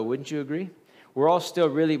God, though. Wouldn't you agree? we're all still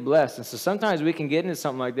really blessed. And so sometimes we can get into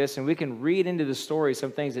something like this and we can read into the story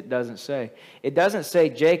some things it doesn't say. It doesn't say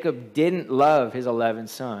Jacob didn't love his 11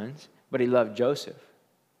 sons, but he loved Joseph.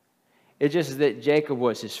 It just is that Jacob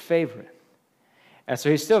was his favorite. And so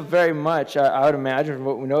he still very much, I would imagine from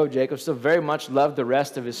what we know of Jacob, still very much loved the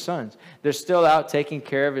rest of his sons. They're still out taking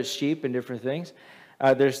care of his sheep and different things.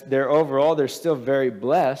 They're still very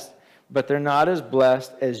blessed, but they're not as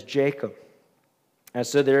blessed as Jacob. And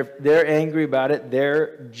so they're angry about it,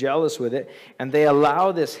 they're jealous with it, and they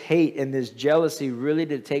allow this hate and this jealousy really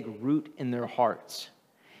to take root in their hearts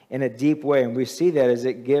in a deep way. And we see that as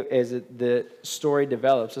the story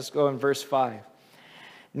develops. Let's go in verse 5.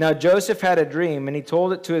 Now Joseph had a dream, and he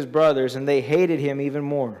told it to his brothers, and they hated him even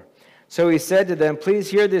more. So he said to them, "Please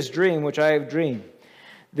hear this dream which I have dreamed.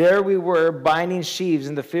 There we were binding sheaves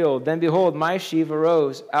in the field. Then behold, my sheaf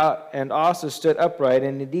arose out and also stood upright,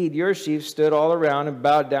 and indeed your sheaf stood all around and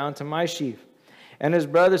bowed down to my sheaf. And his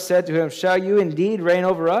brothers said to him, Shall you indeed reign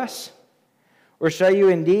over us? Or shall you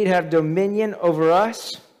indeed have dominion over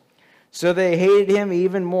us? So they hated him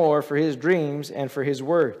even more for his dreams and for his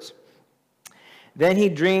words. Then he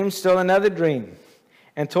dreamed still another dream,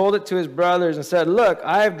 and told it to his brothers, and said, Look,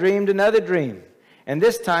 I have dreamed another dream. And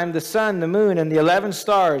this time the sun, the moon, and the 11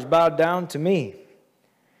 stars bowed down to me.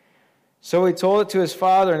 So he told it to his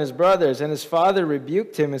father and his brothers, and his father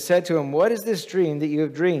rebuked him and said to him, What is this dream that you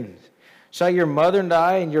have dreamed? Shall your mother and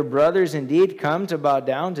I and your brothers indeed come to bow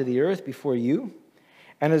down to the earth before you?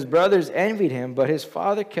 And his brothers envied him, but his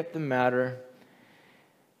father kept the matter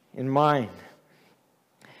in mind.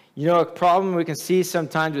 You know, a problem we can see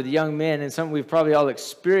sometimes with young men, and something we've probably all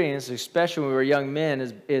experienced, especially when we were young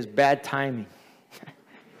men, is bad timing.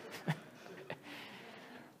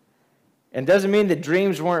 And doesn't mean the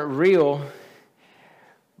dreams weren't real,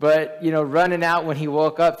 but, running out when he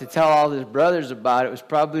woke up to tell all his brothers about it was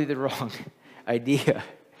probably the wrong idea.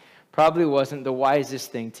 Probably wasn't the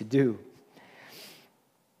wisest thing to do.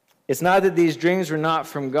 It's not that these dreams were not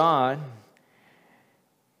from God.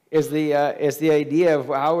 It's the idea of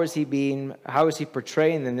how is he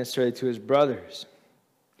portraying them necessarily to his brothers.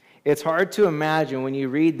 It's hard to imagine when you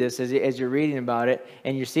read this, as you're reading about it,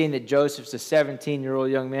 and you're seeing that Joseph's a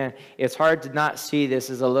 17-year-old young man, it's hard to not see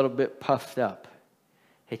this as a little bit puffed up.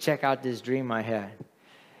 Hey, check out this dream I had.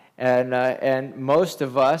 And most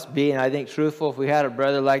of us, being, I think, truthful, if we had a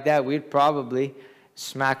brother like that, we'd probably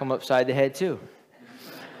smack him upside the head too.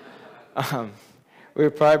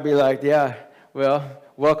 We'd probably be like, yeah, well,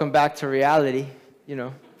 welcome back to reality,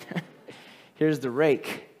 Here's the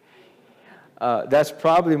rake. That's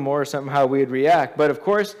probably more something how we'd react. But of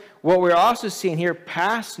course, what we're also seeing here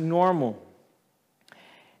past normal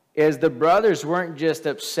is the brothers weren't just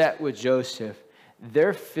upset with Joseph.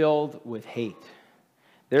 They're filled with hate.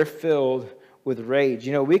 They're filled with rage.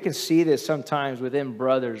 We can see this sometimes within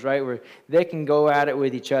brothers, right? Where they can go at it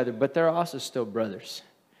with each other, but they're also still brothers.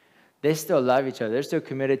 They still love each other. They're still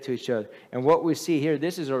committed to each other. And what we see here,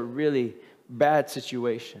 this is a really bad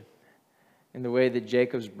situation in the way that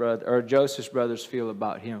Joseph's brothers feel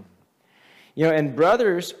about him. And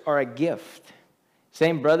brothers are a gift.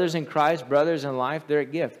 Same brothers in Christ, brothers in life, they're a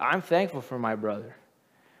gift. I'm thankful for my brother.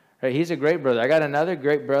 Right? He's a great brother. I got another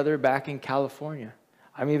great brother back in California.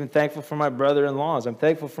 I'm even thankful for my brother-in-laws. I'm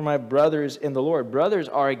thankful for my brothers in the Lord. Brothers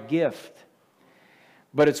are a gift.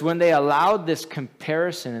 But it's when they allowed this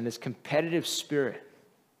comparison and this competitive spirit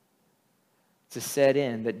to set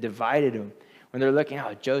in that divided them. When they're looking,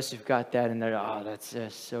 Joseph got that, and they're, that's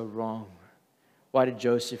just so wrong. Why did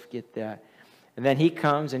Joseph get that? And then he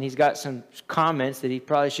comes, and he's got some comments that he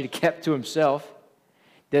probably should have kept to himself.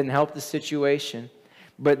 Didn't help the situation.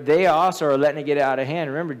 But they also are letting it get out of hand.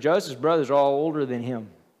 Remember, Joseph's brothers are all older than him.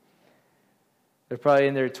 They're probably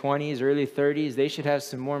in their 20s, early 30s. They should have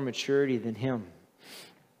some more maturity than him.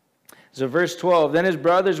 So verse 12, Then his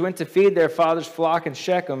brothers went to feed their father's flock in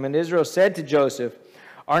Shechem, and Israel said to Joseph,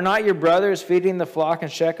 Are not your brothers feeding the flock in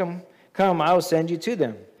Shechem? Come, I will send you to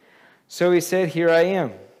them. So he said, Here I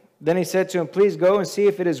am. Then he said to him, Please go and see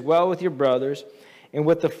if it is well with your brothers and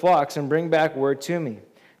with the flocks, and bring back word to me.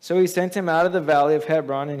 So he sent him out of the valley of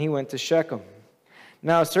Hebron, and he went to Shechem.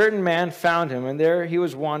 Now a certain man found him, and there he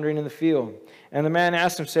was wandering in the field. And the man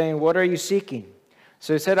asked him, saying, What are you seeking?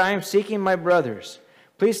 So he said, I am seeking my brothers.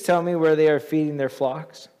 Please tell me where they are feeding their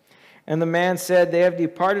flocks. And the man said, They have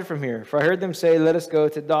departed from here, for I heard them say, Let us go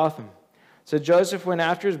to Dothan. So Joseph went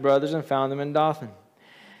after his brothers and found them in Dothan.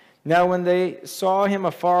 Now when they saw him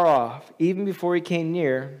afar off, even before he came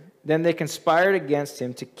near, then they conspired against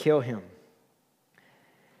him to kill him.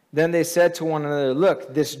 Then they said to one another,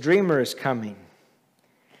 Look, this dreamer is coming.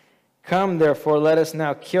 Come, therefore, let us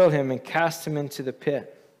now kill him and cast him into the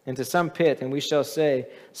pit. into some pit, and we shall say,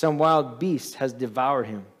 some wild beast has devoured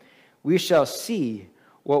him. We shall see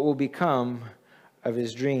what will become of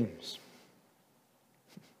his dreams.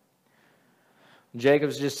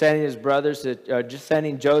 Jacob's just sending his brothers just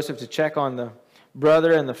sending Joseph to check on the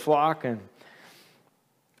brother and the flock, and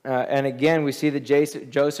again we see that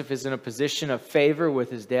Joseph is in a position of favor with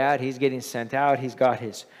his dad. He's getting sent out. He's got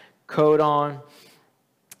his coat on,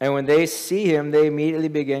 and when they see him, they immediately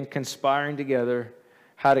begin conspiring together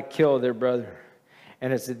how to kill their brother.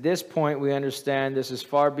 And it's at this point we understand this is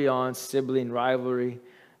far beyond sibling rivalry.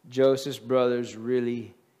 Joseph's brothers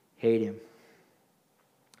really hate him.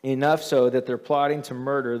 Enough so that they're plotting to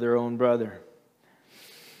murder their own brother.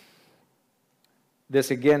 This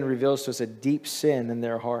again reveals to us a deep sin in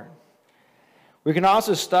their heart. We can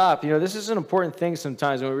also stop. This is an important thing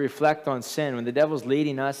sometimes when we reflect on sin, when the devil's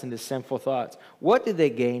leading us into sinful thoughts. What did they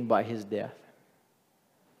gain by his death?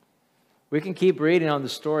 We can keep reading on the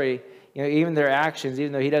story. Even their actions,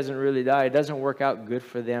 even though he doesn't really die, it doesn't work out good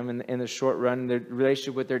for them in the short run. Their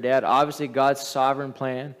relationship with their dad, obviously God's sovereign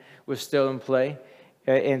plan was still in play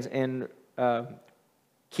in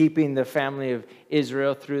keeping the family of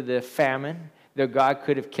Israel through the famine. Though God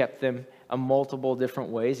could have kept them multiple different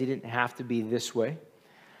ways. He didn't have to be this way.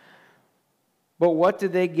 But what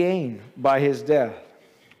did they gain by his death?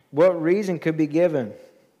 What reason could be given?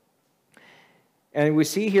 And we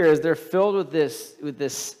see here as they're filled with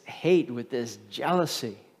this hate, with this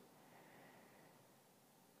jealousy.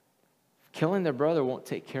 Killing their brother won't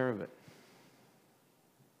take care of it.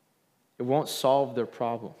 It won't solve their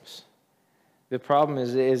problems. The problem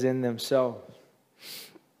is in themselves.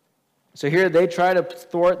 So here they try to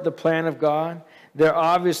thwart the plan of God. They're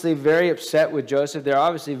obviously very upset with Joseph. They're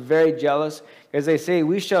obviously very jealous because they say,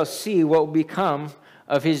 we shall see what will become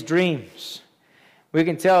of his dreams. We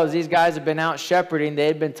can tell as these guys have been out shepherding, they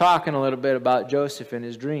had been talking a little bit about Joseph and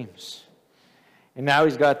his dreams. And now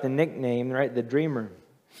he's got the nickname, right, the dreamer.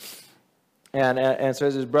 And so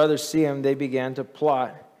as his brothers see him, they began to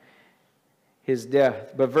plot his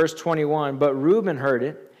death. But verse 21, but Reuben heard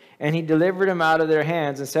it, and he delivered him out of their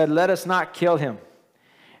hands and said, let us not kill him.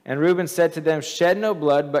 And Reuben said to them, shed no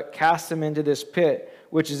blood, but cast him into this pit,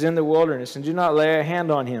 which is in the wilderness, and do not lay a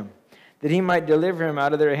hand on him, that he might deliver him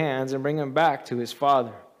out of their hands and bring him back to his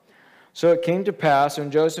father. So it came to pass,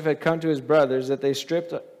 when Joseph had come to his brothers, that they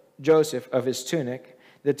stripped Joseph of his tunic,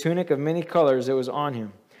 the tunic of many colors that was on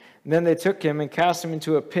him. And then they took him and cast him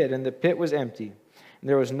into a pit, and the pit was empty, and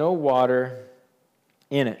there was no water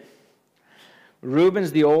in it.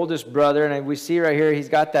 Reuben's the oldest brother, and we see right here he's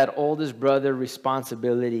got that oldest brother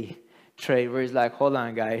responsibility trait where he's like, hold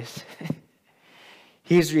on, guys.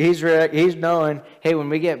 he's knowing, hey, when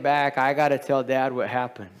we get back, I got to tell Dad what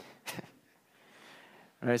happened.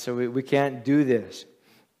 All right, so we can't do this.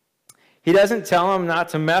 He doesn't tell him not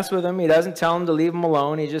to mess with him. He doesn't tell him to leave him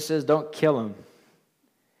alone. He just says, don't kill him.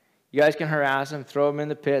 You guys can harass him, throw him in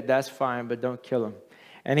the pit, that's fine, but don't kill him.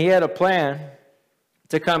 And he had a plan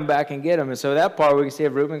to come back and get him. And so that part we can see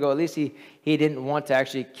of Reuben go, at least he didn't want to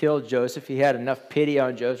actually kill Joseph. He had enough pity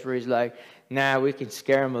on Joseph where he's like, nah, we can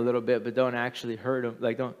scare him a little bit, but don't actually hurt him.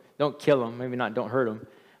 Like, don't kill him. Maybe not don't hurt him,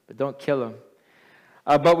 but don't kill him.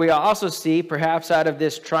 But we also see, perhaps out of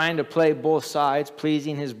this trying to play both sides,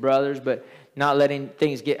 pleasing his brothers, but not letting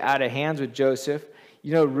things get out of hands with Joseph,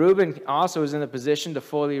 Reuben also is in a position to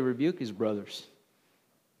fully rebuke his brothers.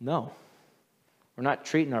 No, we're not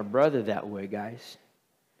treating our brother that way, guys.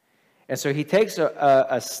 And so he takes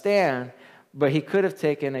a stand, but he could have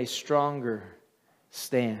taken a stronger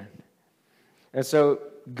stand. And so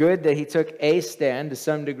good that he took a stand to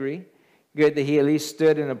some degree. Good that he at least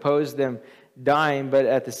stood and opposed them dying, but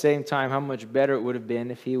at the same time, how much better it would have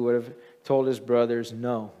been if he would have told his brothers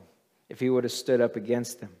no, if he would have stood up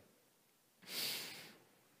against them.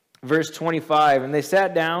 Verse 25, and they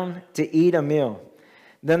sat down to eat a meal.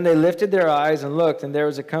 Then they lifted their eyes and looked, and there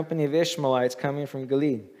was a company of Ishmaelites coming from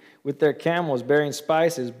Gilead, with their camels bearing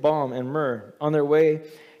spices, balm, and myrrh, on their way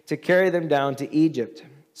to carry them down to Egypt.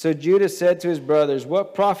 So Judah said to his brothers,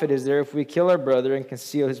 what profit is there if we kill our brother and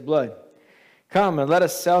conceal his blood? Come, and let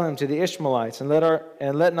us sell him to the Ishmaelites, and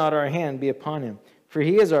let not our hand be upon him, for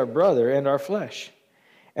he is our brother and our flesh.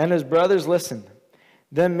 And his brothers listened.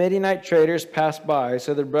 Then Midianite traders passed by,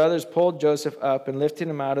 so the brothers pulled Joseph up and lifted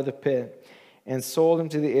him out of the pit, and sold him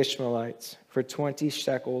to the Ishmaelites for 20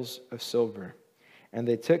 shekels of silver. And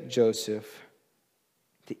they took Joseph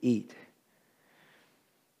to eat.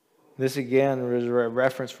 This again is a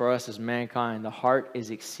reference for us as mankind. The heart is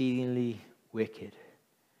exceedingly wicked.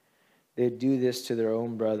 They do this to their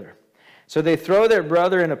own brother. So they throw their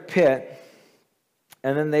brother in a pit,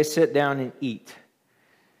 and then they sit down and eat.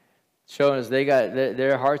 showing us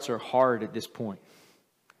their hearts are hard at this point.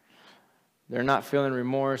 They're not feeling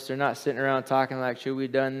remorse. They're not sitting around talking like, should we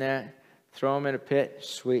have done that? Throw them in a pit.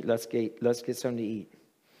 Sweet, let's get something to eat.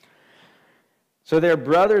 So they're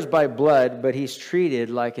brothers by blood, but he's treated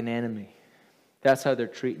like an enemy. That's how they're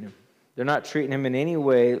treating him. They're not treating him in any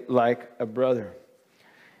way like a brother.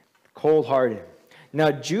 Cold-hearted.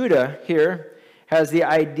 Now Judah here has the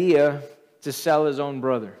idea to sell his own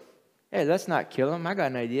brother. Hey, let's not kill him. I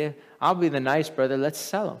got an idea. I'll be the nice brother. Let's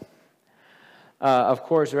sell him. Of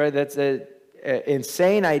course, right? That's an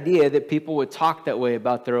insane idea that people would talk that way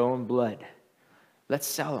about their own blood. Let's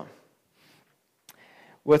sell him.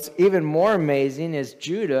 What's even more amazing is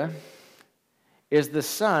Judah is the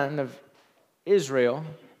son of Israel.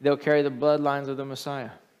 They'll carry the bloodlines of the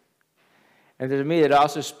Messiah. And to me, it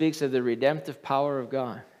also speaks of the redemptive power of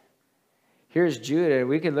God. Here's Judah.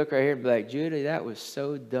 We can look right here and be like, Judah, that was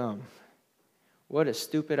so dumb. What a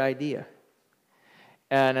stupid idea.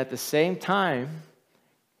 And at the same time,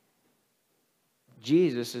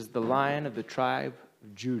 Jesus is the Lion of the tribe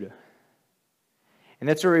of Judah. And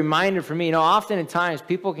that's a reminder for me. You know, often at times,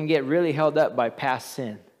 people can get really held up by past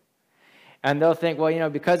sin. And they'll think, well, you know,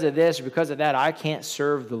 because of this or because of that, I can't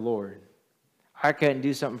serve the Lord. I can't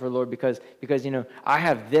do something for the Lord because you know, I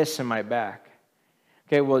have this in my back.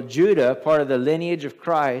 Okay, well, Judah, part of the lineage of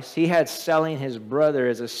Christ, he had selling his brother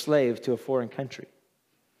as a slave to a foreign country.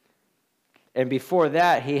 And before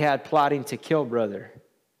that, he had plotting to kill brother.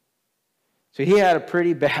 So he had a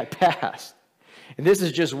pretty bad past. And this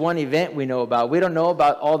is just one event we know about. We don't know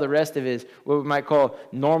about all the rest of his, what we might call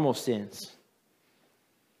normal sins.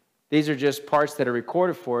 These are just parts that are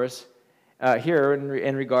recorded for us here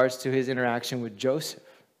in regards to his interaction with Joseph.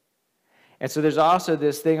 And so there's also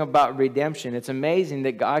this thing about redemption. It's amazing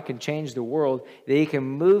that God can change the world, that he can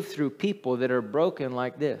move through people that are broken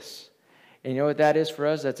like this. And you know what that is for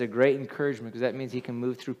us? That's a great encouragement, because that means he can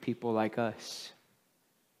move through people like us.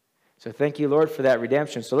 So thank you, Lord, for that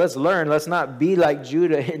redemption. So let's learn. Let's not be like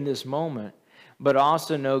Judah in this moment, but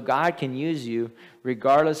also know God can use you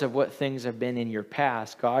regardless of what things have been in your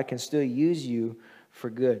past. God can still use you for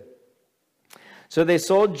good. So they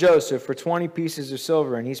sold Joseph for 20 pieces of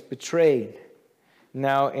silver, and he's betrayed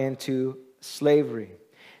now into slavery.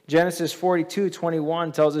 Genesis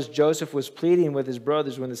 42:21 tells us Joseph was pleading with his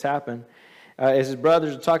brothers when this happened. As his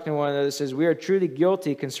brothers are talking to one another, it says, "We are truly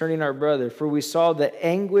guilty concerning our brother, for we saw the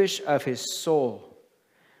anguish of his soul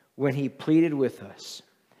when he pleaded with us,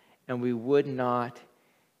 and we would not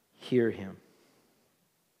hear him."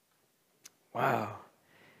 Wow.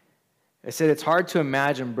 I said it's hard to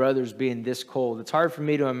imagine brothers being this cold. It's hard for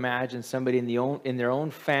me to imagine somebody in their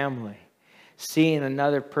own family seeing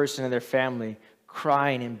another person in their family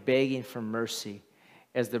crying and begging for mercy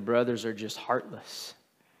as the brothers are just heartless.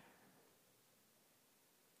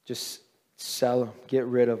 Just sell them. Get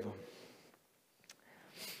rid of them.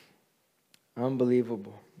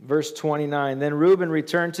 Unbelievable. Verse 29, then Reuben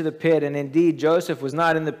returned to the pit, and indeed Joseph was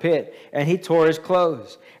not in the pit, and he tore his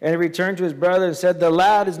clothes. And he returned to his brother and said, the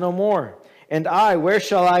lad is no more, and I, where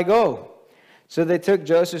shall I go? So they took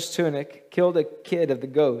Joseph's tunic, killed a kid of the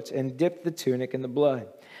goats, and dipped the tunic in the blood.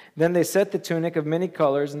 Then they set the tunic of many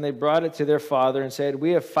colors, and they brought it to their father and said, we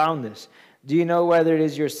have found this. Do you know whether it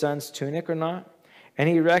is your son's tunic or not? And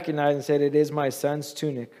he recognized and said, it is my son's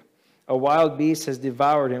tunic. A wild beast has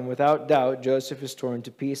devoured him. Without doubt, Joseph is torn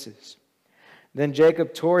to pieces. Then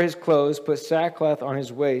Jacob tore his clothes, put sackcloth on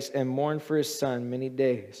his waist, and mourned for his son many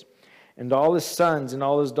days. And all his sons and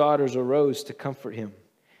all his daughters arose to comfort him.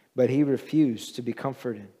 But he refused to be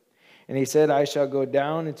comforted. And he said, I shall go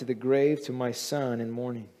down into the grave to my son in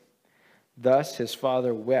mourning. Thus his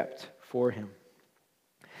father wept for him.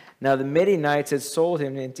 Now the Midianites had sold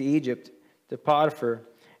him into Egypt to Potiphar,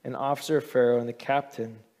 an officer of Pharaoh, and the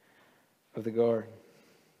captain of the guard.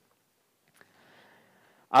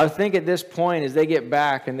 I think at this point, as they get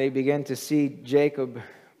back and they begin to see Jacob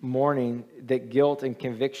mourning, that guilt and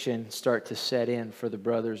conviction start to set in for the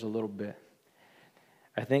brothers a little bit.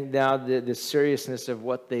 I think now the seriousness of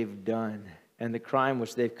what they've done and the crime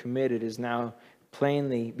which they've committed is now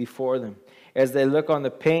plainly before them, as they look on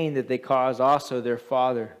the pain that they caused also their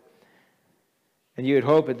father. And you would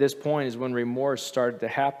hope at this point is when remorse started to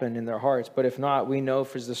happen in their hearts. But if not, we know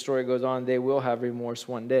as the story goes on, they will have remorse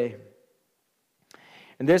one day.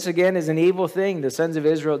 And this again is an evil thing the sons of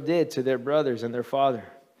Israel did to their brothers and their father.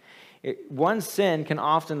 One sin can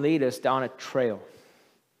often lead us down a trail.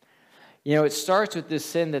 You know, it starts with this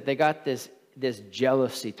sin that they got this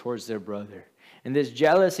jealousy towards their brother. And this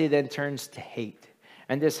jealousy then turns to hate.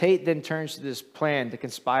 And this hate then turns to this plan to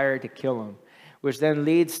conspire to kill him, which then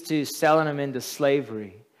leads to selling him into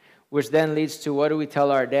slavery, which then leads to, what do we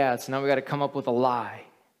tell our dads? Now we got to come up with a lie.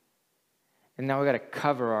 And now we got to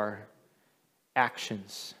cover our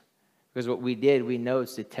actions. Because what we did, we know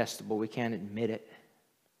it's detestable. We can't admit it.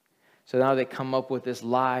 So now they come up with this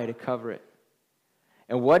lie to cover it.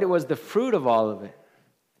 And what was the fruit of all of it?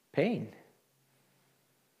 Pain.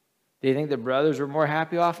 Do you think the brothers were more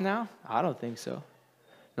happy off now? I don't think so.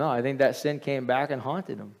 No, I think that sin came back and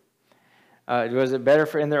haunted them. Was it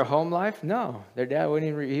better in their home life? No. Their dad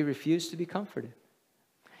he refused to be comforted.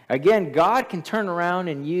 Again, God can turn around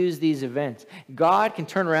and use these events. God can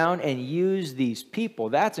turn around and use these people.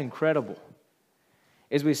 That's incredible.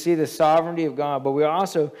 As we see the sovereignty of God, but we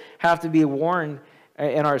also have to be warned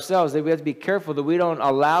in ourselves that we have to be careful that we don't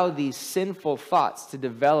allow these sinful thoughts to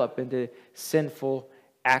develop into sinful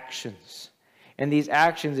actions. And these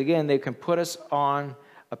actions, again, they can put us on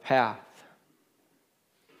a path.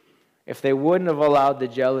 If they wouldn't have allowed the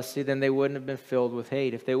jealousy, then they wouldn't have been filled with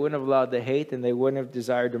hate. If they wouldn't have allowed the hate, then they wouldn't have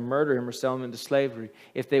desired to murder him or sell him into slavery.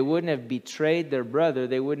 If they wouldn't have betrayed their brother,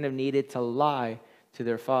 they wouldn't have needed to lie to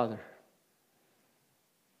their father.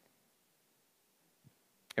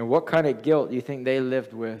 And what kind of guilt do you think they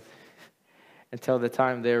lived with until the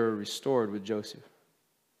time they were restored with Joseph?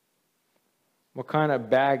 What kind of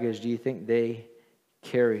baggage do you think they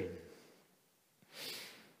carried?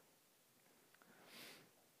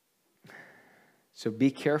 So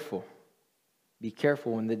be careful. Be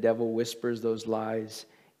careful when the devil whispers those lies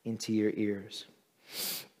into your ears.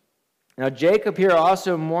 Now Jacob here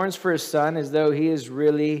also mourns for his son as though he is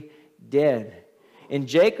really dead. In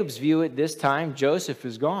Jacob's view at this time, Joseph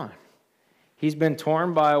is gone. He's been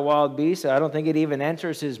torn by a wild beast. I don't think it even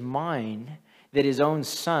enters his mind that his own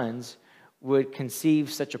sons would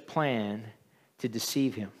conceive such a plan to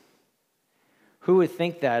deceive him. Who would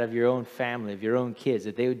think that of your own family, of your own kids,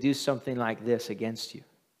 that they would do something like this against you?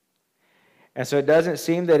 And so it doesn't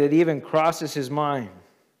seem that it even crosses his mind.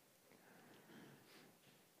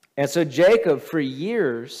 And so Jacob, for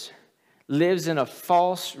years, lives in a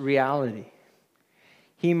false reality.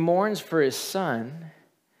 He mourns for his son,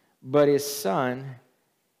 but his son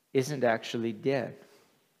isn't actually dead.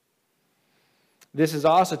 This is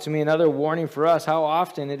also, to me, another warning for us how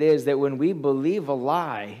often it is that when we believe a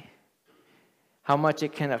lie, how much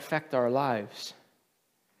it can affect our lives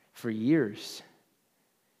for years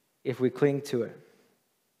if we cling to it.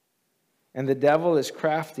 And the devil is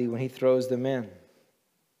crafty when he throws them in.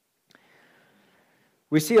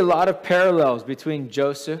 We see a lot of parallels between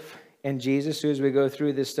Joseph and Jesus. As we go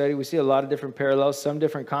through this study, we see a lot of different parallels. Some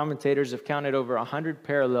different commentators have counted over 100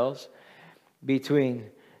 parallels between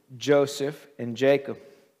Joseph and Jacob.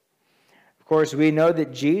 Of course, we know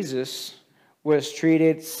that Jesus was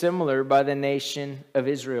treated similar by the nation of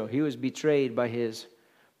Israel. He was betrayed by his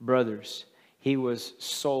brothers. He was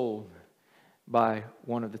sold by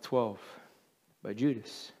one of the 12, by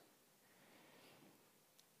Judas.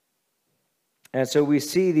 And so we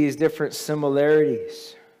see these different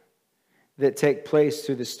similarities that take place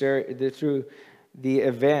through the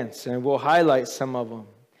events, and we'll highlight some of them.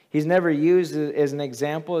 He's never used as an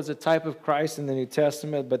example, as a type of Christ in the New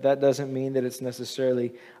Testament, but that doesn't mean that it's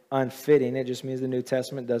necessarily unfitting. It just means the New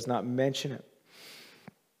Testament does not mention it.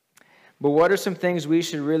 But what are some things we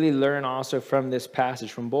should really learn also from this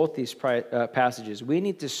passage, from both these passages? We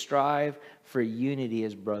need to strive for unity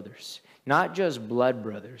as brothers, not just blood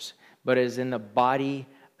brothers, but as in the body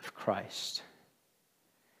of Christ.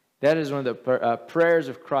 That is one of the prayers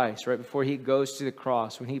of Christ right before he goes to the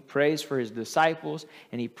cross. When he prays for his disciples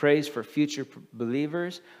and he prays for future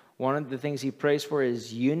believers, one of the things he prays for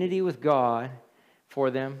is unity with God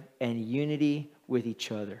for them and unity with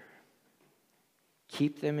each other.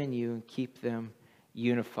 Keep them in you and keep them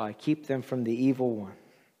unified. Keep them from the evil one.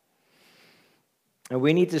 And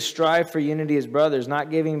we need to strive for unity as brothers,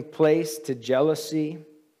 not giving place to jealousy.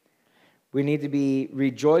 We need to be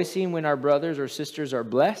rejoicing when our brothers or sisters are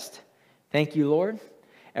blessed. Thank you, Lord.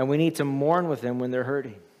 And we need to mourn with them when they're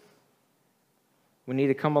hurting. We need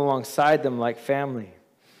to come alongside them like family.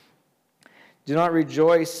 Do not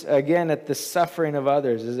rejoice, again, at the suffering of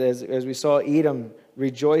others, as we saw Edom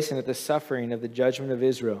rejoicing at the suffering of the judgment of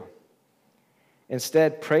Israel.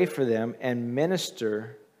 Instead, pray for them and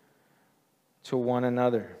minister to one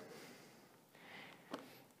another.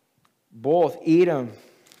 Both Edom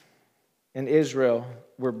and Israel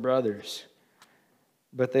were brothers,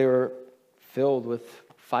 but they were filled with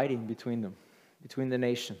fighting between them, between the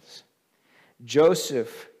nations.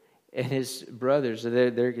 Joseph and his brothers,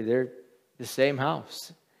 they're the same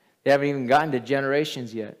house. They haven't even gotten to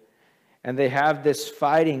generations yet. And they have this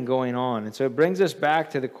fighting going on. And so it brings us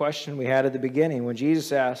back to the question we had at the beginning when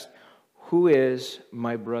Jesus asked, "Who is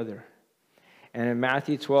my brother?" And in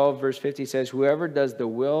Matthew 12, verse 50 says, whoever does the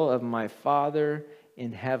will of my Father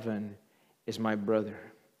in heaven is my brother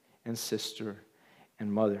and sister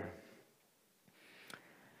and mother.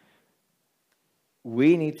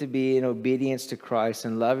 We need to be in obedience to Christ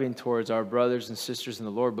and loving towards our brothers and sisters in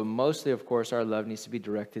the Lord, but mostly, of course, our love needs to be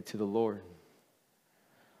directed to the Lord.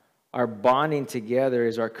 Our bonding together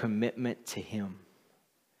is our commitment to Him.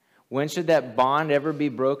 When should that bond ever be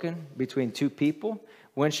broken between two people?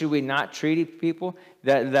 When should we not treat people?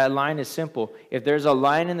 That line is simple. If there's a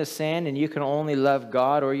line in the sand and you can only love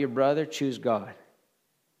God or your brother, choose God.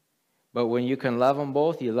 But when you can love them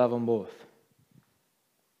both, you love them both.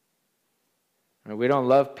 We don't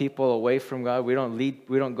love people away from God. We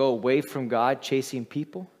don't go away from God chasing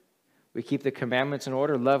people. We keep the commandments in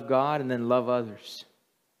order, love God, and then love others.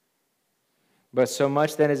 But so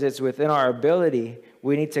much then as it's within our ability,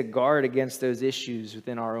 we need to guard against those issues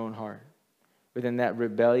within our own heart, within that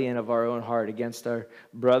rebellion of our own heart against our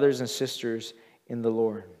brothers and sisters in the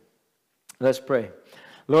Lord. Let's pray.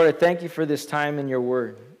 Lord, I thank you for this time in your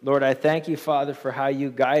word. Lord, I thank you, Father, for how you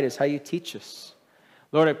guide us, how you teach us.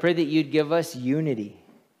 Lord, I pray that you'd give us unity.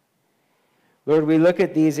 Lord, we look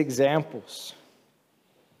at these examples.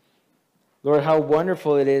 Lord, how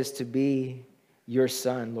wonderful it is to be your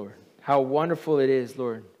son, Lord. How wonderful it is,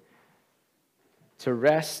 Lord, to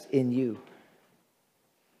rest in you.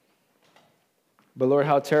 But Lord,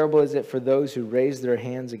 how terrible is it for those who raise their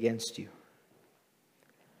hands against you.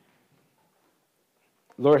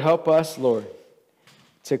 Lord, help us, Lord,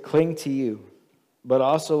 to cling to you. But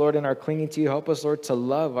also, Lord, in our clinging to you, help us, Lord, to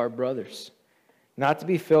love our brothers. Not to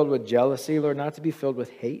be filled with jealousy, Lord, not to be filled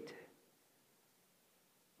with hate.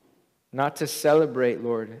 Not to celebrate,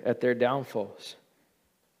 Lord, at their downfalls.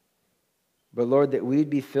 But, Lord, that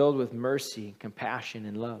we'd be filled with mercy, compassion,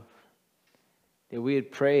 and love. That we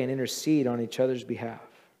would pray and intercede on each other's behalf.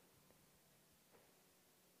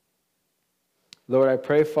 Lord, I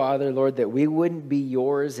pray, Father, Lord, that we wouldn't be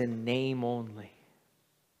yours in name only,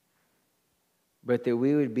 but that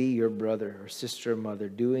we would be your brother or sister or mother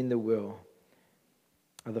doing the will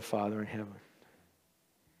of the Father in heaven.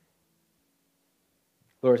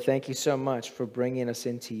 Lord, thank you so much for bringing us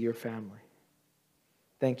into your family.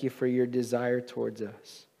 Thank you for your desire towards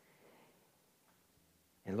us.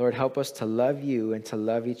 And Lord, help us to love you and to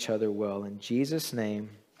love each other well. In Jesus' name,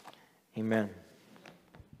 amen.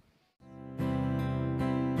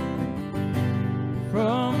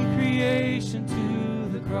 From creation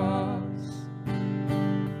to the cross,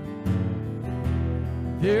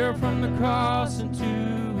 there from the cross into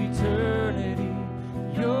eternity,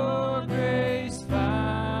 your grace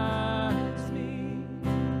finds me.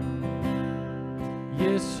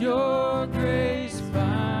 Yes, your grace